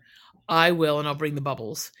there, I will, and I'll bring the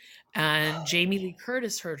bubbles. And Jamie Lee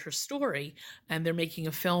Curtis heard her story, and they're making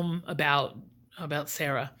a film about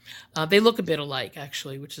Sarah. They look a bit alike,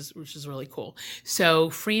 actually, which is really cool. So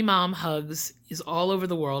free mom hugs is all over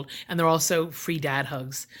the world, and they're also free dad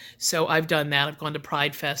hugs. So I've done that. I've gone to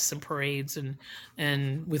Pride fests and parades,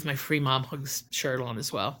 and with my free mom hugs shirt on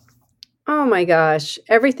as well. Oh my gosh.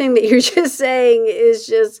 Everything that you're just saying is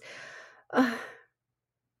just uh,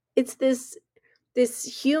 it's this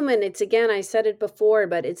human, it's again, I said it before,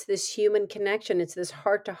 but it's this human connection. It's this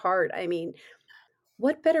heart to heart. I mean,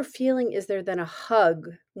 what better feeling is there than a hug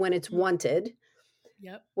when it's Mm, wanted?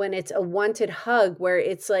 yep. When it's a wanted hug where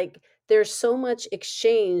it's like there's so much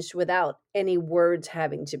exchanged without any words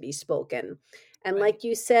having to be spoken. And Right. like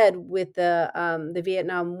you said with the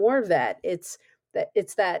Vietnam War vet, it's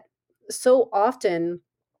that so often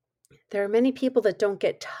there are many people that don't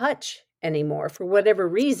get touch anymore for whatever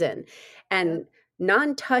reason. Yep. And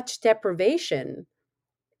non-touch deprivation Mhm.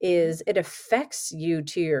 is it affects you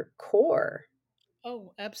to your core.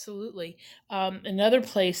 Oh, absolutely. Another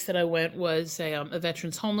place that I went was a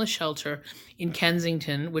veterans homeless shelter in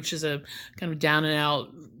Kensington, which is a kind of down and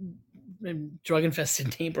out drug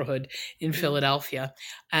infested neighborhood in Mm. Philadelphia.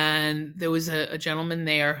 And there was a gentleman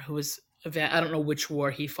there who was a vet. I don't know which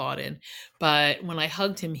war he fought in, but when I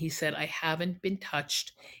hugged him, he said, I haven't been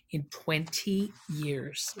touched in 20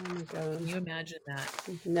 years. Oh my Can god. you imagine that?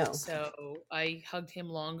 No. So I hugged him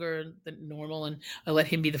longer than normal, and I let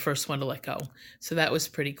him be the first one to let go. So that was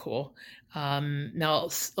pretty cool. Now,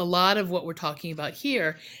 a lot of what we're talking about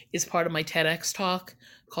here is part of my TEDx talk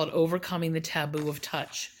called Overcoming the Taboo of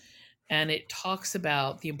Touch. And it talks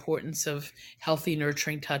about the importance of healthy,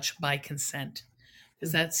 nurturing touch by consent, because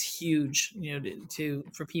Mm. that's huge,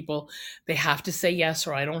 for people. They have to say yes,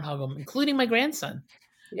 or I don't hug them, including my grandson.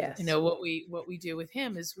 Yes. What we do with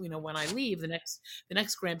him is, when I leave, the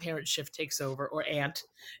next grandparent shift takes over, or aunt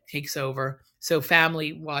takes over, so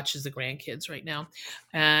family watches the grandkids right now.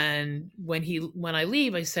 And when I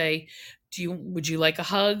leave, I say, would you like a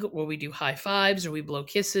hug, or we do high fives, or we blow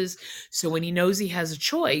kisses? So when he knows he has a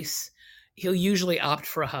choice, he'll usually opt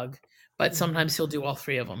for a hug, but Mhm. sometimes he'll do all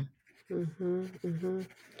three of them. Mhm. Mhm.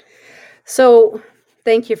 So,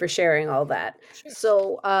 thank you for sharing all that. Sure.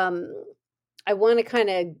 So, I want to kind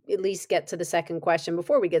of at least get to the second question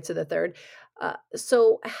before we get to the third.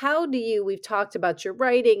 So, how do you? We've talked about your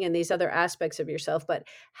writing and these other aspects of yourself, but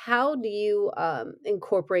how do you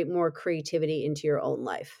incorporate more creativity into your own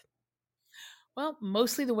life? Well,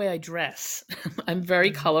 mostly the way I dress. I'm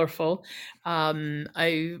very Mhm. colorful.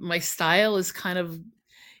 My style is kind of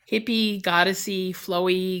hippie, goddessy,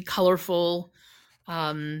 flowy, colorful.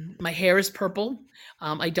 My hair is purple.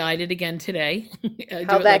 I dyed it again today. I do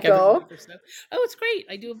How'd it like that every go? month or so. Oh, it's great.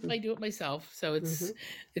 I do it myself, so Mm-hmm.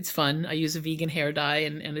 it's fun. I use a vegan hair dye,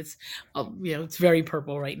 and it's it's very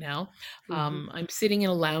purple right now. Mm-hmm. I'm sitting in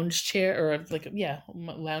a lounge chair, or like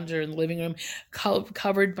lounger in the living room,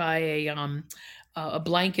 covered by a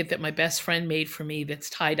blanket that my best friend made for me that's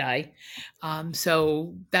tie dye.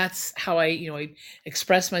 So that's how I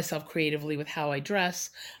express myself creatively with how I dress.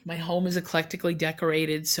 My home is eclectically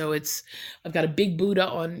decorated, so I've got a big Buddha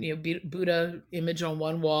Buddha image on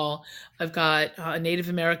one wall. I've got a Native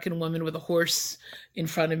American woman with a horse in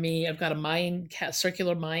front of me. I've got a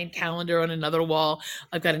circular Mayan calendar on another wall.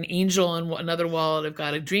 I've got an angel on another wall, and I've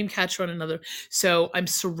got a dream catcher on another. So I'm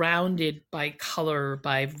surrounded by color,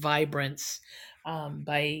 by vibrance,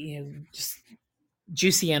 by just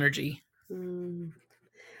juicy energy. Mm.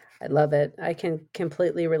 I love it. I can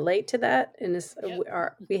completely relate to that. And this, Yep.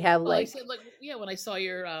 we have Well, I like, said, like, yeah, when I saw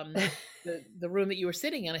your the room that you were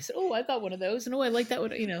sitting in, I said, "Oh, I've got one of those." And, "Oh, I like that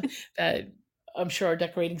one." That I'm sure our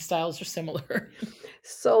decorating styles are similar.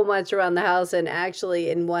 so much around the house. And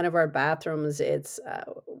actually, in one of our bathrooms, it's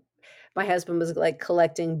my husband was like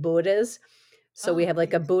collecting Buddhas. So we Oh, have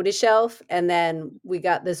like a nice. Buddha shelf, and then we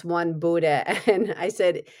got this one Buddha. And I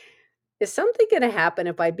said, is something going to happen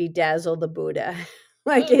if I bedazzle the Buddha?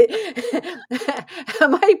 Like, Oh,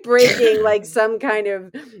 am I breaking like some kind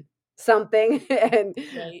of something? And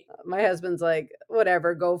right. my husband's like,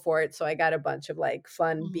 whatever, go for it. So I got a bunch of like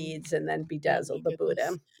fun Mhm. beads and then Oh my bedazzled the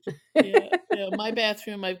Buddha. goodness. Yeah, yeah. My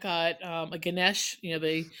bathroom, I've got a Ganesh,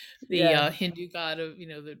 the Yeah. Hindu god of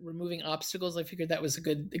the removing obstacles. I figured that was a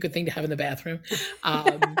good thing to have in the bathroom.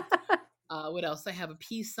 Um, what else? I have a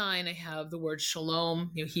peace sign. I have the word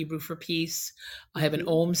shalom, Hebrew for peace. I have an Hmm.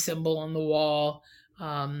 Om symbol on the wall.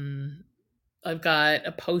 Um, I've got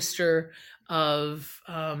a poster of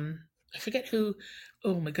I forget who.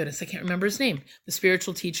 Oh my goodness, I can't remember his name. The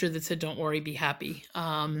spiritual teacher that said, "Don't worry, be happy."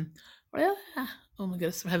 Well, oh my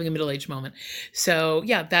goodness, I'm having a middle age moment. So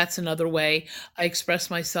yeah, that's another way I express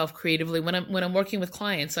myself creatively. When I'm working with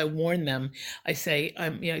clients, I warn them. I say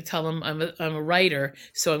I tell them I'm a writer,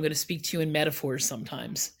 so I'm going to speak to you in metaphors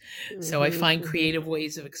sometimes. So I Hmm. find Hmm. creative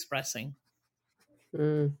ways of expressing.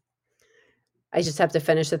 Mm. I just have to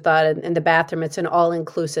finish the thought. In the bathroom, it's an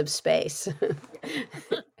all-inclusive space.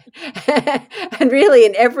 And really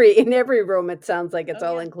in every room, it sounds like it's Oh yeah,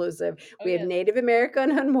 all-inclusive. oh We have yes. Native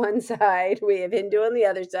American on one side, we have Hindu Right. on the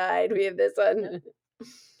other side, we have this Yep. on.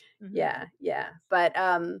 Hmm. Yeah, yeah. But,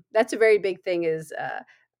 that's a very big thing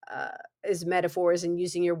uh, is metaphors and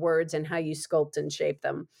using your words and how you sculpt and shape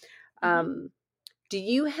them. Hmm. Um, do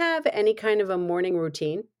you have any kind of a morning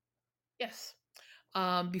routine? Yes.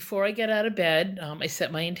 Before I get out of bed, I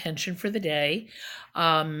set my intention for the day.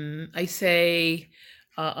 I say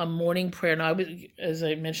a morning prayer. Now, as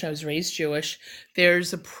I mentioned, I was raised Jewish.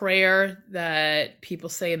 There's a prayer that people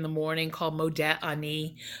say in the morning called Modat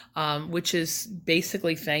Ani, which is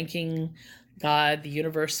basically thanking God, the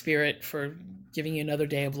universe, spirit, for giving you another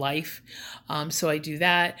day of life. So I do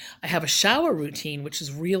that. I have a shower routine, which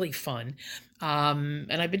is really fun.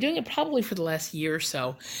 And I've been doing it probably for the last year or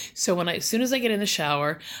so. So as soon as I get in the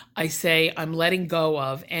shower, I say I'm letting go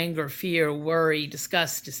of anger, fear, worry,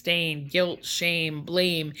 disgust, disdain, guilt, shame,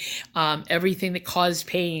 blame, everything that caused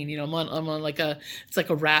pain. I'm on like it's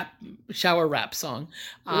like a shower rap song.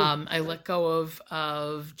 Mm, I let go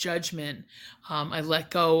of judgment. I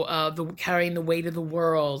let go of carrying the weight of the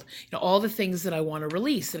world. All the things that I want to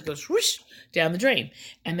release. And it goes whoosh down the drain.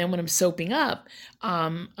 And then when I'm soaping up,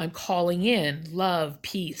 I'm calling in love,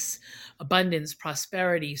 peace, abundance,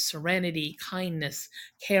 prosperity, serenity, kindness,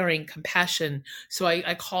 caring, compassion. So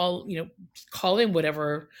I call in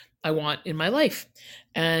whatever I want in my life.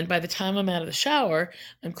 And by the time I'm out of the shower,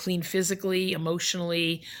 I'm clean physically,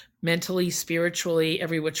 emotionally, mentally, spiritually,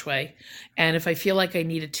 every which way. And if I feel like I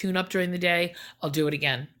need a tune up during the day, I'll do it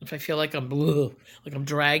again. If I feel like I'm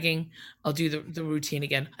dragging, I'll do the routine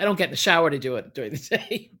again. I don't get in the shower to do it during the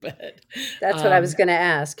day, but that's what I was um, gonna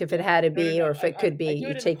ask, if it yeah, had to no, no, be no. or if it could be, I do you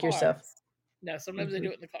it in the take car. yourself. No, sometimes I do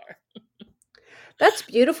Mhm. it in the car. That's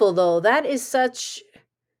beautiful, though. That is such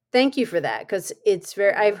thank you for that, because it's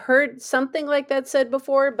very Oh, you're I've welcome. heard something like that said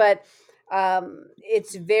before, but,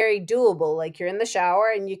 it's very doable, like, you're in the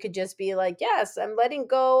shower and you could just be like, "Yes, I'm letting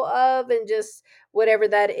go of," and just whatever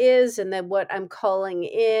that is, and then what I'm calling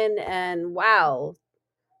in, and wow,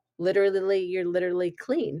 literally, you're literally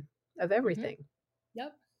clean of Hmm. everything.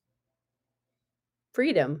 Yep.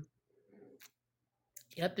 Freedom.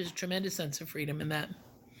 Yep. There's a tremendous sense of freedom in that.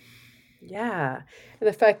 Yeah, and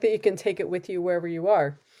the fact that you can take it with you wherever you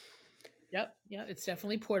are. Yep. Yeah, it's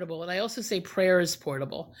definitely portable. And I also say prayer is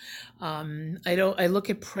portable. I look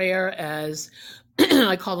at prayer as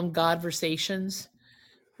I call them Godversations,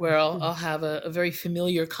 where I'll have a very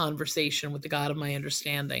familiar conversation with the God of my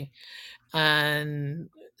understanding. And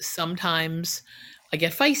sometimes I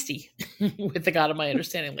get feisty with the God of my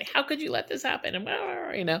understanding. Like, how could you let this happen?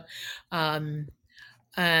 And, um,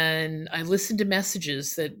 and I listen to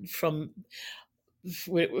messages that from,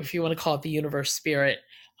 if you want to call it the universe spirit.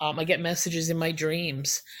 I get messages in my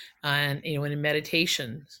dreams and, and in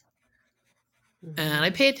meditation, and I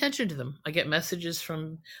Mhm. pay attention to them. I get messages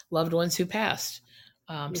from loved ones who passed.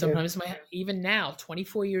 You do. Sometimes even now,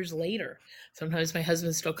 24 years later, sometimes my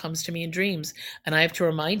husband still comes to me in dreams, and I have to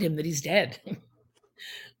remind him that he's dead.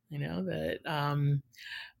 That,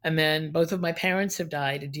 and then both of my parents have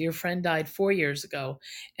died. A dear friend died 4 years ago,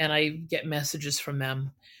 and I get messages from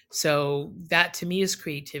them. So that to me is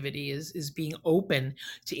creativity, is being open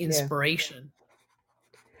to Yeah. inspiration.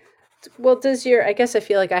 Well, I guess I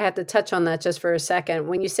feel like I have to touch on that just for a second.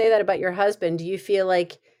 When you say that about your husband, do you feel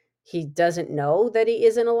like he doesn't know that he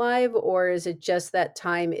isn't alive, or is it just that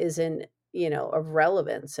time isn't, of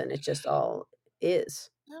relevance and it just all is?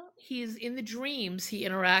 Well, he's in the dreams. He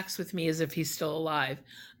interacts with me as if he's still alive,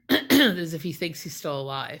 as if he thinks he's still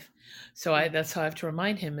alive. So that's how I have to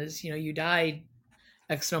remind him: is you died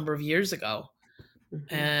X number of years ago,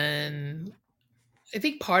 Mhm. and I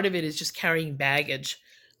think part of it is just carrying baggage.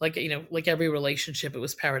 Like every relationship, it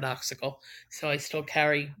was paradoxical. So I still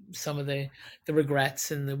carry some of the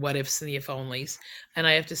regrets and the what ifs and the if onlys, and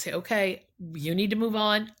I have to say, okay, you need to move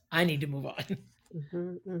on. I need to move on.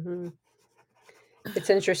 Mhm. Mhm. It's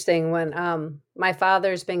interesting when my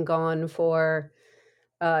father's been gone for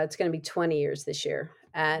it's going to be 20 years this year,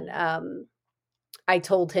 and I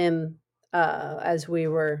told him as we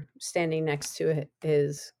were standing next to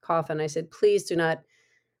his coffin, I said, "Please do not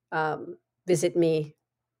um, visit me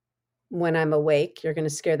when I'm awake. You're going to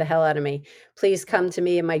scare the hell out of me. Please come to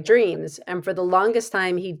me in my dreams." And for the longest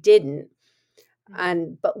time, he didn't.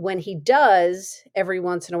 Mhm. But when he does, every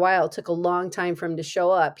once in a while, it took a long time for him to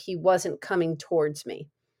show up. He wasn't coming towards me.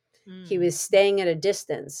 He Mm. was staying at a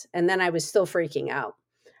distance, and then I was still freaking out.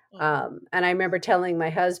 Oh. And I remember telling my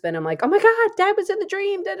husband, I'm like, "Oh my God, Dad was in the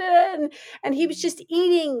dream." Da, da, da," and he was Mm. just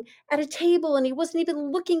eating at a table and he wasn't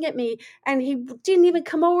even looking at me and he didn't even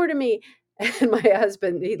come over to me. And my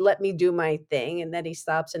husband, he let me do my thing. And then he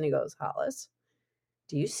stops and he goes, "Hollis,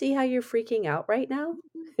 do you see how you're freaking out right now?"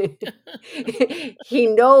 He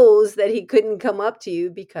knows that he couldn't come up to you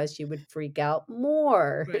because you would freak out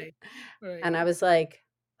more. Right. And I Right. was like,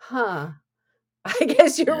 huh, I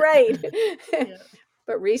guess you're right. Yeah.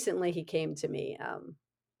 But recently he came to me.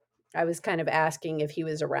 I was kind of asking if he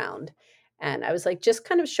was around. And I was like, "Just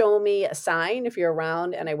kind of show me a sign if you're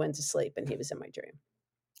around." And I went to sleep and he was in my dream.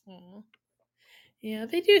 Aw. Yeah,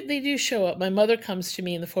 they do show up. My mother comes to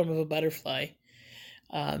me in the form of a butterfly.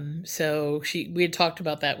 So we had talked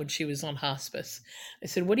about that when she was on hospice. I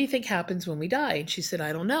said, "What do you think happens when we die?" And she said,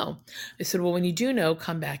 "I don't know." I said, "Well, when you do know,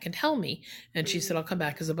 come back and tell me." And she said, Mm. "I'll come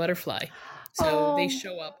back as a butterfly." So they Oh,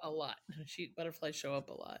 show up a lot. Butterflies show up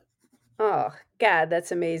a lot. oh, God,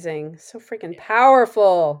 that's amazing. So freaking Yeah.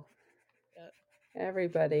 powerful. Yeah.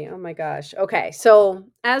 Everybody. Oh my gosh. Okay.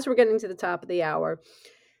 So as we're getting to the top of the hour,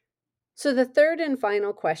 so the third and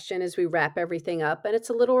final question as we wrap everything up, and it's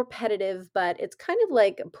a little repetitive, but it's kind of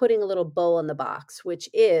like putting a little bow on the box, which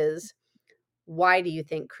is, why do you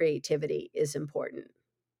think creativity is important?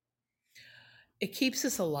 It keeps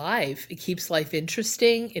us alive. It keeps life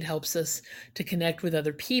interesting. It helps us to connect with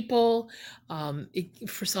other people.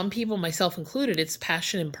 For some people, myself included, it's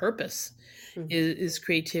passion and purpose Mm. is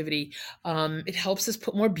creativity. It helps us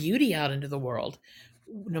put more beauty out into the world,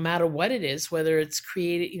 no matter what it is, whether it's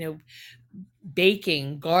created,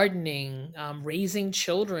 baking, gardening, raising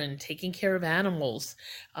children, taking care of animals,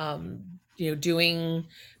 doing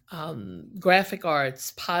graphic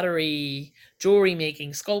arts, pottery, jewelry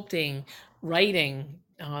making, sculpting, writing,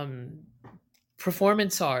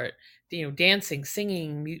 performance art, dancing,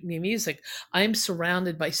 singing, music. I'm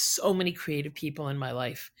surrounded by so many creative people in my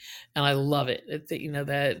life, and I love it.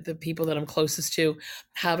 That the people that I'm closest to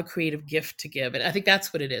have a creative gift to give, and I think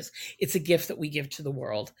that's what it is. It's a gift that we give to the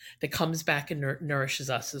world that comes back and nourishes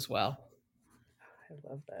us as well. I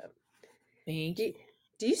love that. Do Thank you, you.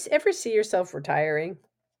 do you ever see yourself retiring?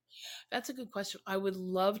 That's a good question. I would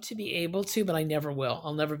love to be able to, but I never will.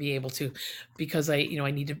 I'll never be able to because I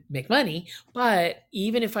need to make money. But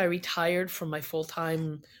even if I retired from my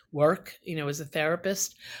full-time work, as a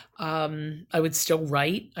therapist, I would still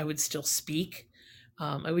write, I would still speak.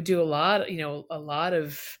 I would do a lot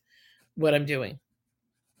of what I'm doing.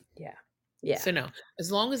 Yeah. Yeah. So no,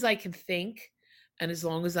 as long as I can think, and as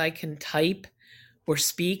long as I can type or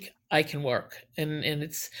speak, I can work. And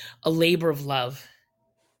it's a labor of love.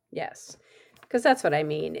 Yes. Because that's what I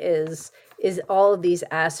mean is all of these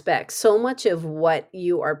aspects. So much of what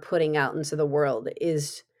you are putting out into the world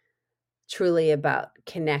is truly about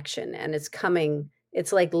connection, and it's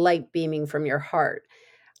like light beaming from your heart.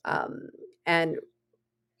 Um, and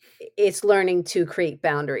it's learning to create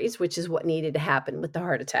boundaries, which is what needed to happen with the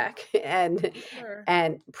heart attack. Sure.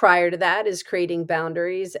 And prior to that is creating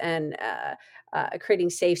boundaries and creating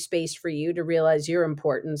safe space for you to realize your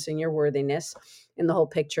importance and your worthiness in the whole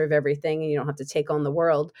picture of everything. And you don't have to take on the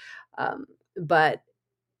world. But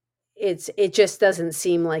it just doesn't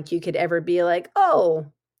seem like you could ever be like, oh,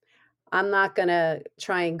 I'm not gonna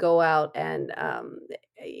try and go out and,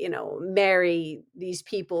 marry these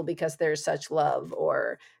people because there's such love,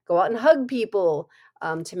 or go out and hug people,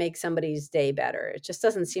 to make somebody's day better. It just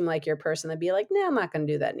doesn't seem like you're a person that'd be like, "No, I'm not gonna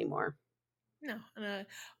do that anymore." No,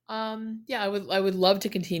 yeah, I would love to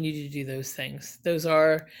continue to do those things. Those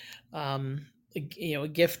are, a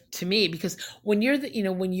gift to me because when you're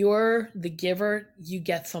the giver, you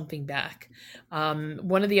get something back.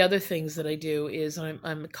 One of the other things that I do is I'm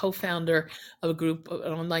a co-founder of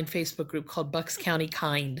an online Facebook group called Bucks County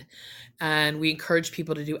Kind, and we encourage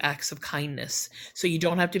people to do acts of kindness. So you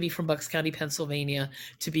don't have to be from Bucks County, Pennsylvania,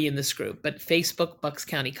 to be in this group, but Facebook Bucks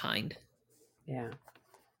County Kind. Yeah,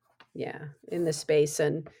 yeah, in this space,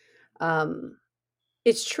 and, um,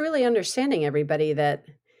 it's truly understanding everybody that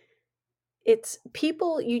it's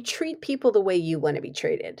people you treat people the way you wanna be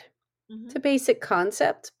treated. It's Hmm. a basic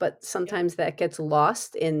concept, but Yep. sometimes that gets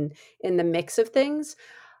lost in the mix of things.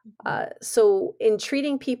 Hmm. So in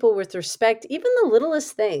treating people with respect, even the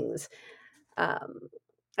littlest things, um,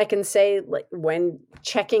 I can say, like when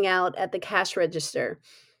checking out at the cash register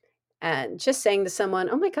and just saying to someone,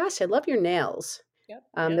 "Oh my gosh, I love your nails." Yep.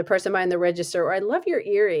 The Yep. person behind the register, or "I love your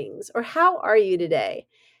earrings," or "How are you today?"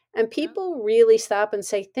 And Yep. people really stop and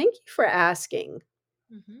say, "Thank you for asking."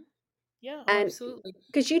 Hmm. Yeah. Oh, And absolutely.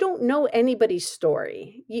 because you don't know anybody's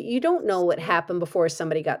story. You don't know It's what true. happened before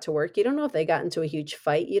somebody got to work. You don't know if they got into a huge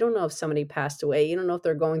fight. You don't know if somebody passed away. You don't know if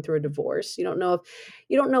they're going through a divorce. You don't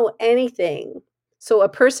know anything. So a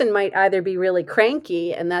person might either be really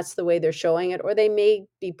cranky and that's the way they're showing it, or they may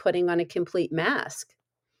be putting on a complete mask,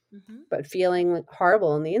 Hmm. but feeling horrible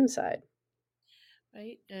on the inside.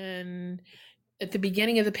 Right. And at the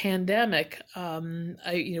beginning of the pandemic,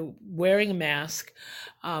 wearing a mask,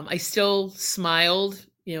 I still smiled,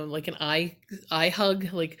 like an eye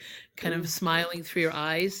hug, like kind of Mm, smiling through your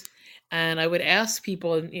eyes. And I would ask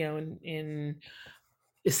people, in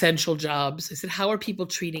essential jobs, I said, "How are people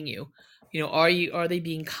treating you? Are they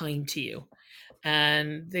being kind to you?"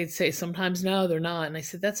 And they'd say sometimes no, they're not. And I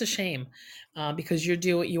said that's a shame, because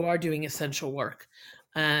you are doing essential work,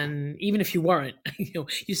 and even if you weren't,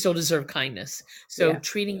 you still deserve kindness. So yeah.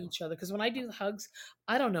 treating each other, because when I do the hugs,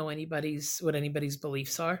 I don't know anybody's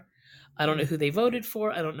beliefs are. I don't know Mm, who they voted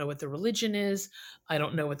for. I don't know what their religion is. I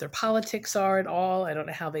don't know what their politics are at all. I don't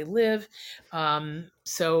know how they live.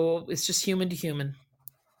 So it's just human to human.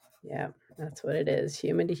 yeah. That's what it is.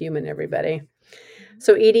 Human to human, everybody. Mhm.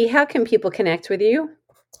 So Edie, how can people connect with you?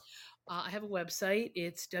 I have a website.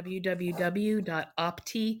 It's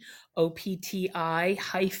www.opti, O-P-T-I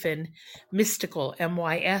hyphen mystical,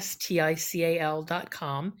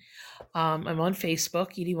 mystical.com. I'm on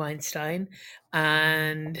Facebook, Edie Weinstein.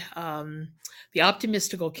 And the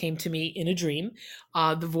optimistical came to me in a dream.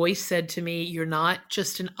 The voice said to me, "You're not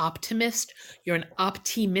just an optimist, you're an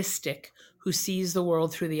optimistic who sees the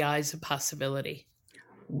world through the eyes of possibility."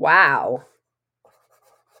 Wow.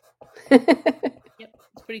 That Yep,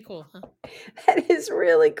 it's pretty cool, huh? is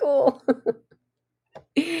really cool.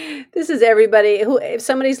 This is everybody who, if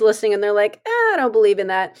somebody's listening and they're like, "Ah, I don't believe in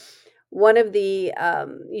that." One of the,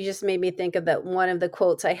 you just made me think of that one of the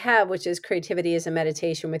quotes I have, which is creativity is a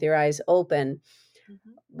meditation with your eyes open. Hmm.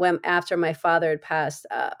 When after my father had passed,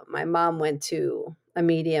 my mom went to a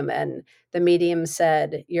medium and the medium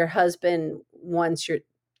said, "Your husband wants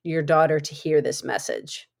your daughter to hear this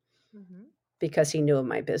message Hmm. because he knew of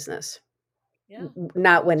my business." Yeah.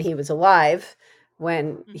 Not when he was alive,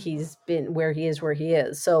 when Hmm. he's been where he is.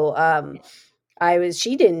 So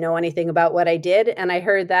she didn't know anything about what I did, and I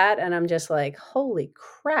heard that and I'm just like, "Holy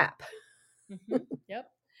crap." Hmm. Yep.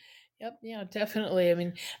 Yep. Yeah, definitely. I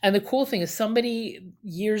mean, and the cool thing is somebody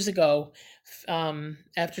years ago,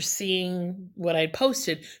 after seeing what I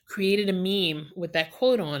posted, created a meme with that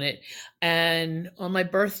quote on it. And on my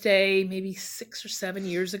birthday, maybe 6 or 7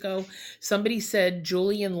 years ago, somebody said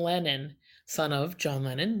Julian Lennon, son of John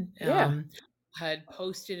Lennon, Yeah. had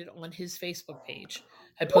posted it on his Facebook page,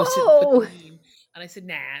 had put the Whoa. meme. And I said,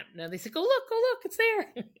 nah. No, they said, go look, it's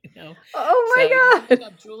there. Oh So you just my look God.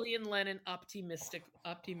 up Julian Lennon optimistic,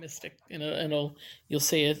 and you'll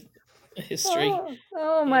see a history.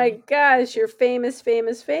 Oh my Yeah, gosh, you're famous,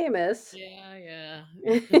 famous, famous. yeah.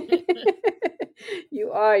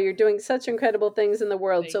 You are. You're doing such incredible things in the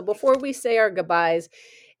world. So Thank you. before we say our goodbyes,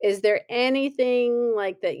 is there anything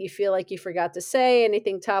like that you feel like you forgot to say?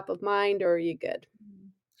 Anything top of mind, or are you good?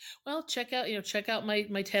 Well, check out my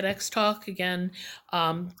TEDx talk again,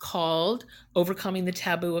 called "Overcoming the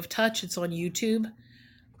Taboo of Touch." It's on YouTube,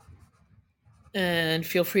 and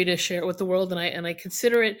feel free to share it with the world. And I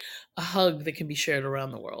consider it a hug that can be shared around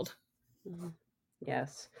the world. Mhm.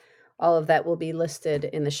 Yes. All of that will be listed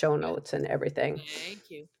in the show Good. notes and everything. Thank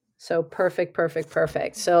you. So perfect, perfect,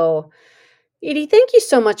 perfect. So, Edie, thank you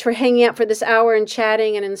so much for hanging out for this hour and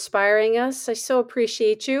chatting and inspiring us. I so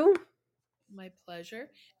appreciate you. My pleasure.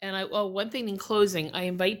 And one thing in closing, I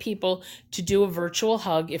invite people to do a virtual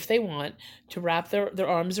hug if they want, to wrap their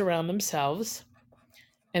arms around themselves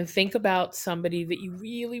and think about somebody that you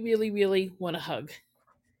really, really, really want to hug,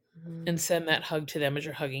 Mhm. and send that hug to them as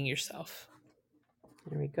you're hugging yourself.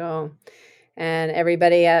 There we go. And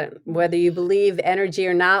everybody, whether you believe energy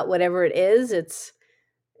or not, whatever it is,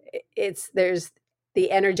 there's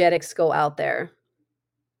the energetics go out there. Yep.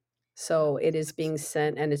 So it is being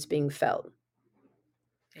sent and it's being felt.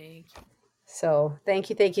 Thank you. So thank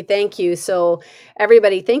you, thank you, thank you. So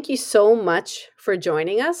everybody, thank you so much for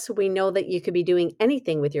joining us. We know that you could be doing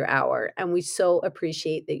anything with your hour, and we so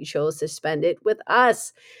appreciate that you chose to spend it with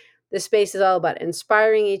us. This space is all about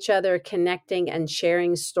inspiring each other, connecting, and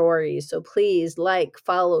sharing stories. So please like,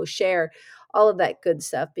 follow, share, all of that good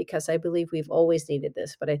stuff, because I believe we've always needed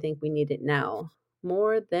this, but I think we need it now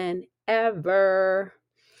more than ever.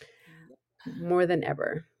 Yep. More than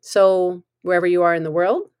ever. So, wherever you are in the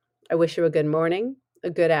world, I wish you a good morning, a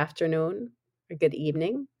good afternoon, a good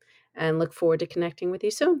evening, and look forward to connecting with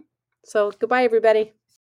you soon. So, goodbye, everybody.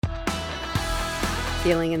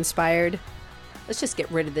 Feeling inspired? Let's just get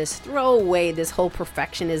rid of this, throw away this whole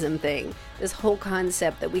perfectionism thing, this whole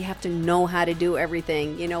concept that we have to know how to do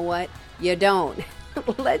everything. You know what? You don't.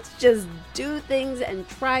 Let's just do things and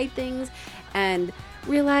try things and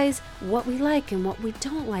realize what we like and what we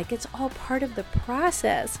don't like. It's all part of the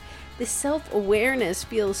process. The self-awareness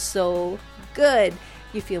feels so good.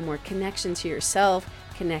 You feel more connection to yourself,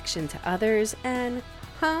 connection to others, and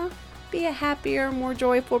be a happier, more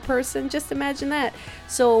joyful person. Just imagine that.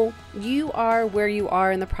 So you are where you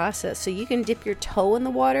are in the process. So you can dip your toe in the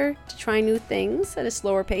water to try new things at a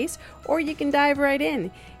slower pace, or you can dive right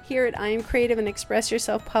in. Here at I Am Creative and Express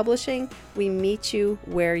Yourself Publishing, we meet you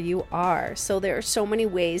where you are. So there are so many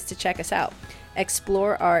ways to check us out.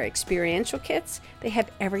 Explore our experiential kits. They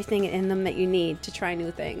have everything in them that you need to try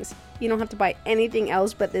new things. You don't have to buy anything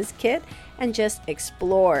else but this kit, and just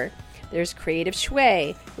explore. There's Creative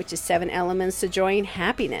Shui, which is 7 elements to joy and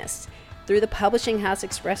happiness. Through the publishing house,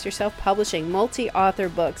 Express Yourself Publishing, multi-author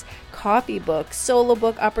books, coffee books, solo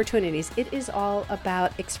book opportunities. It is all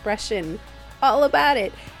about expression, all about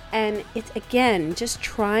it. And it's, again, just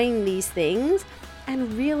trying these things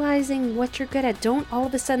and realizing what you're good at. Don't all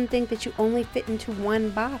of a sudden think that you only fit into one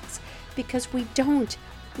box, because we don't.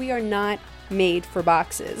 We are not made for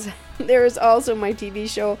boxes. There is also my TV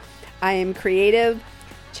show, I Am Creative.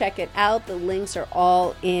 Check it out. The links are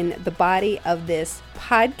all in the body of this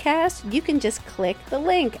podcast. You can just click the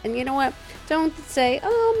link. And you know what? Don't say,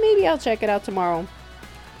 oh, maybe I'll check it out tomorrow.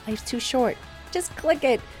 Life's too short. Just click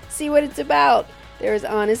it. See what it's about. There is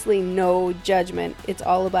honestly no judgment. It's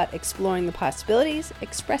all about exploring the possibilities,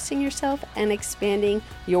 expressing yourself, and expanding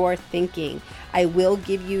your thinking. I will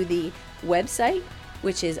give you the website,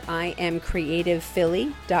 which is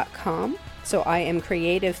iamcreativephilly.com. So I am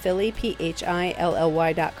Creative Philly,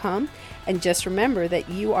 PHILLY.com. And just remember that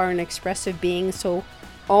you are an expressive being, so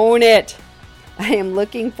own it. I am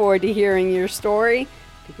looking forward to hearing your story,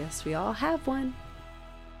 because we all have one.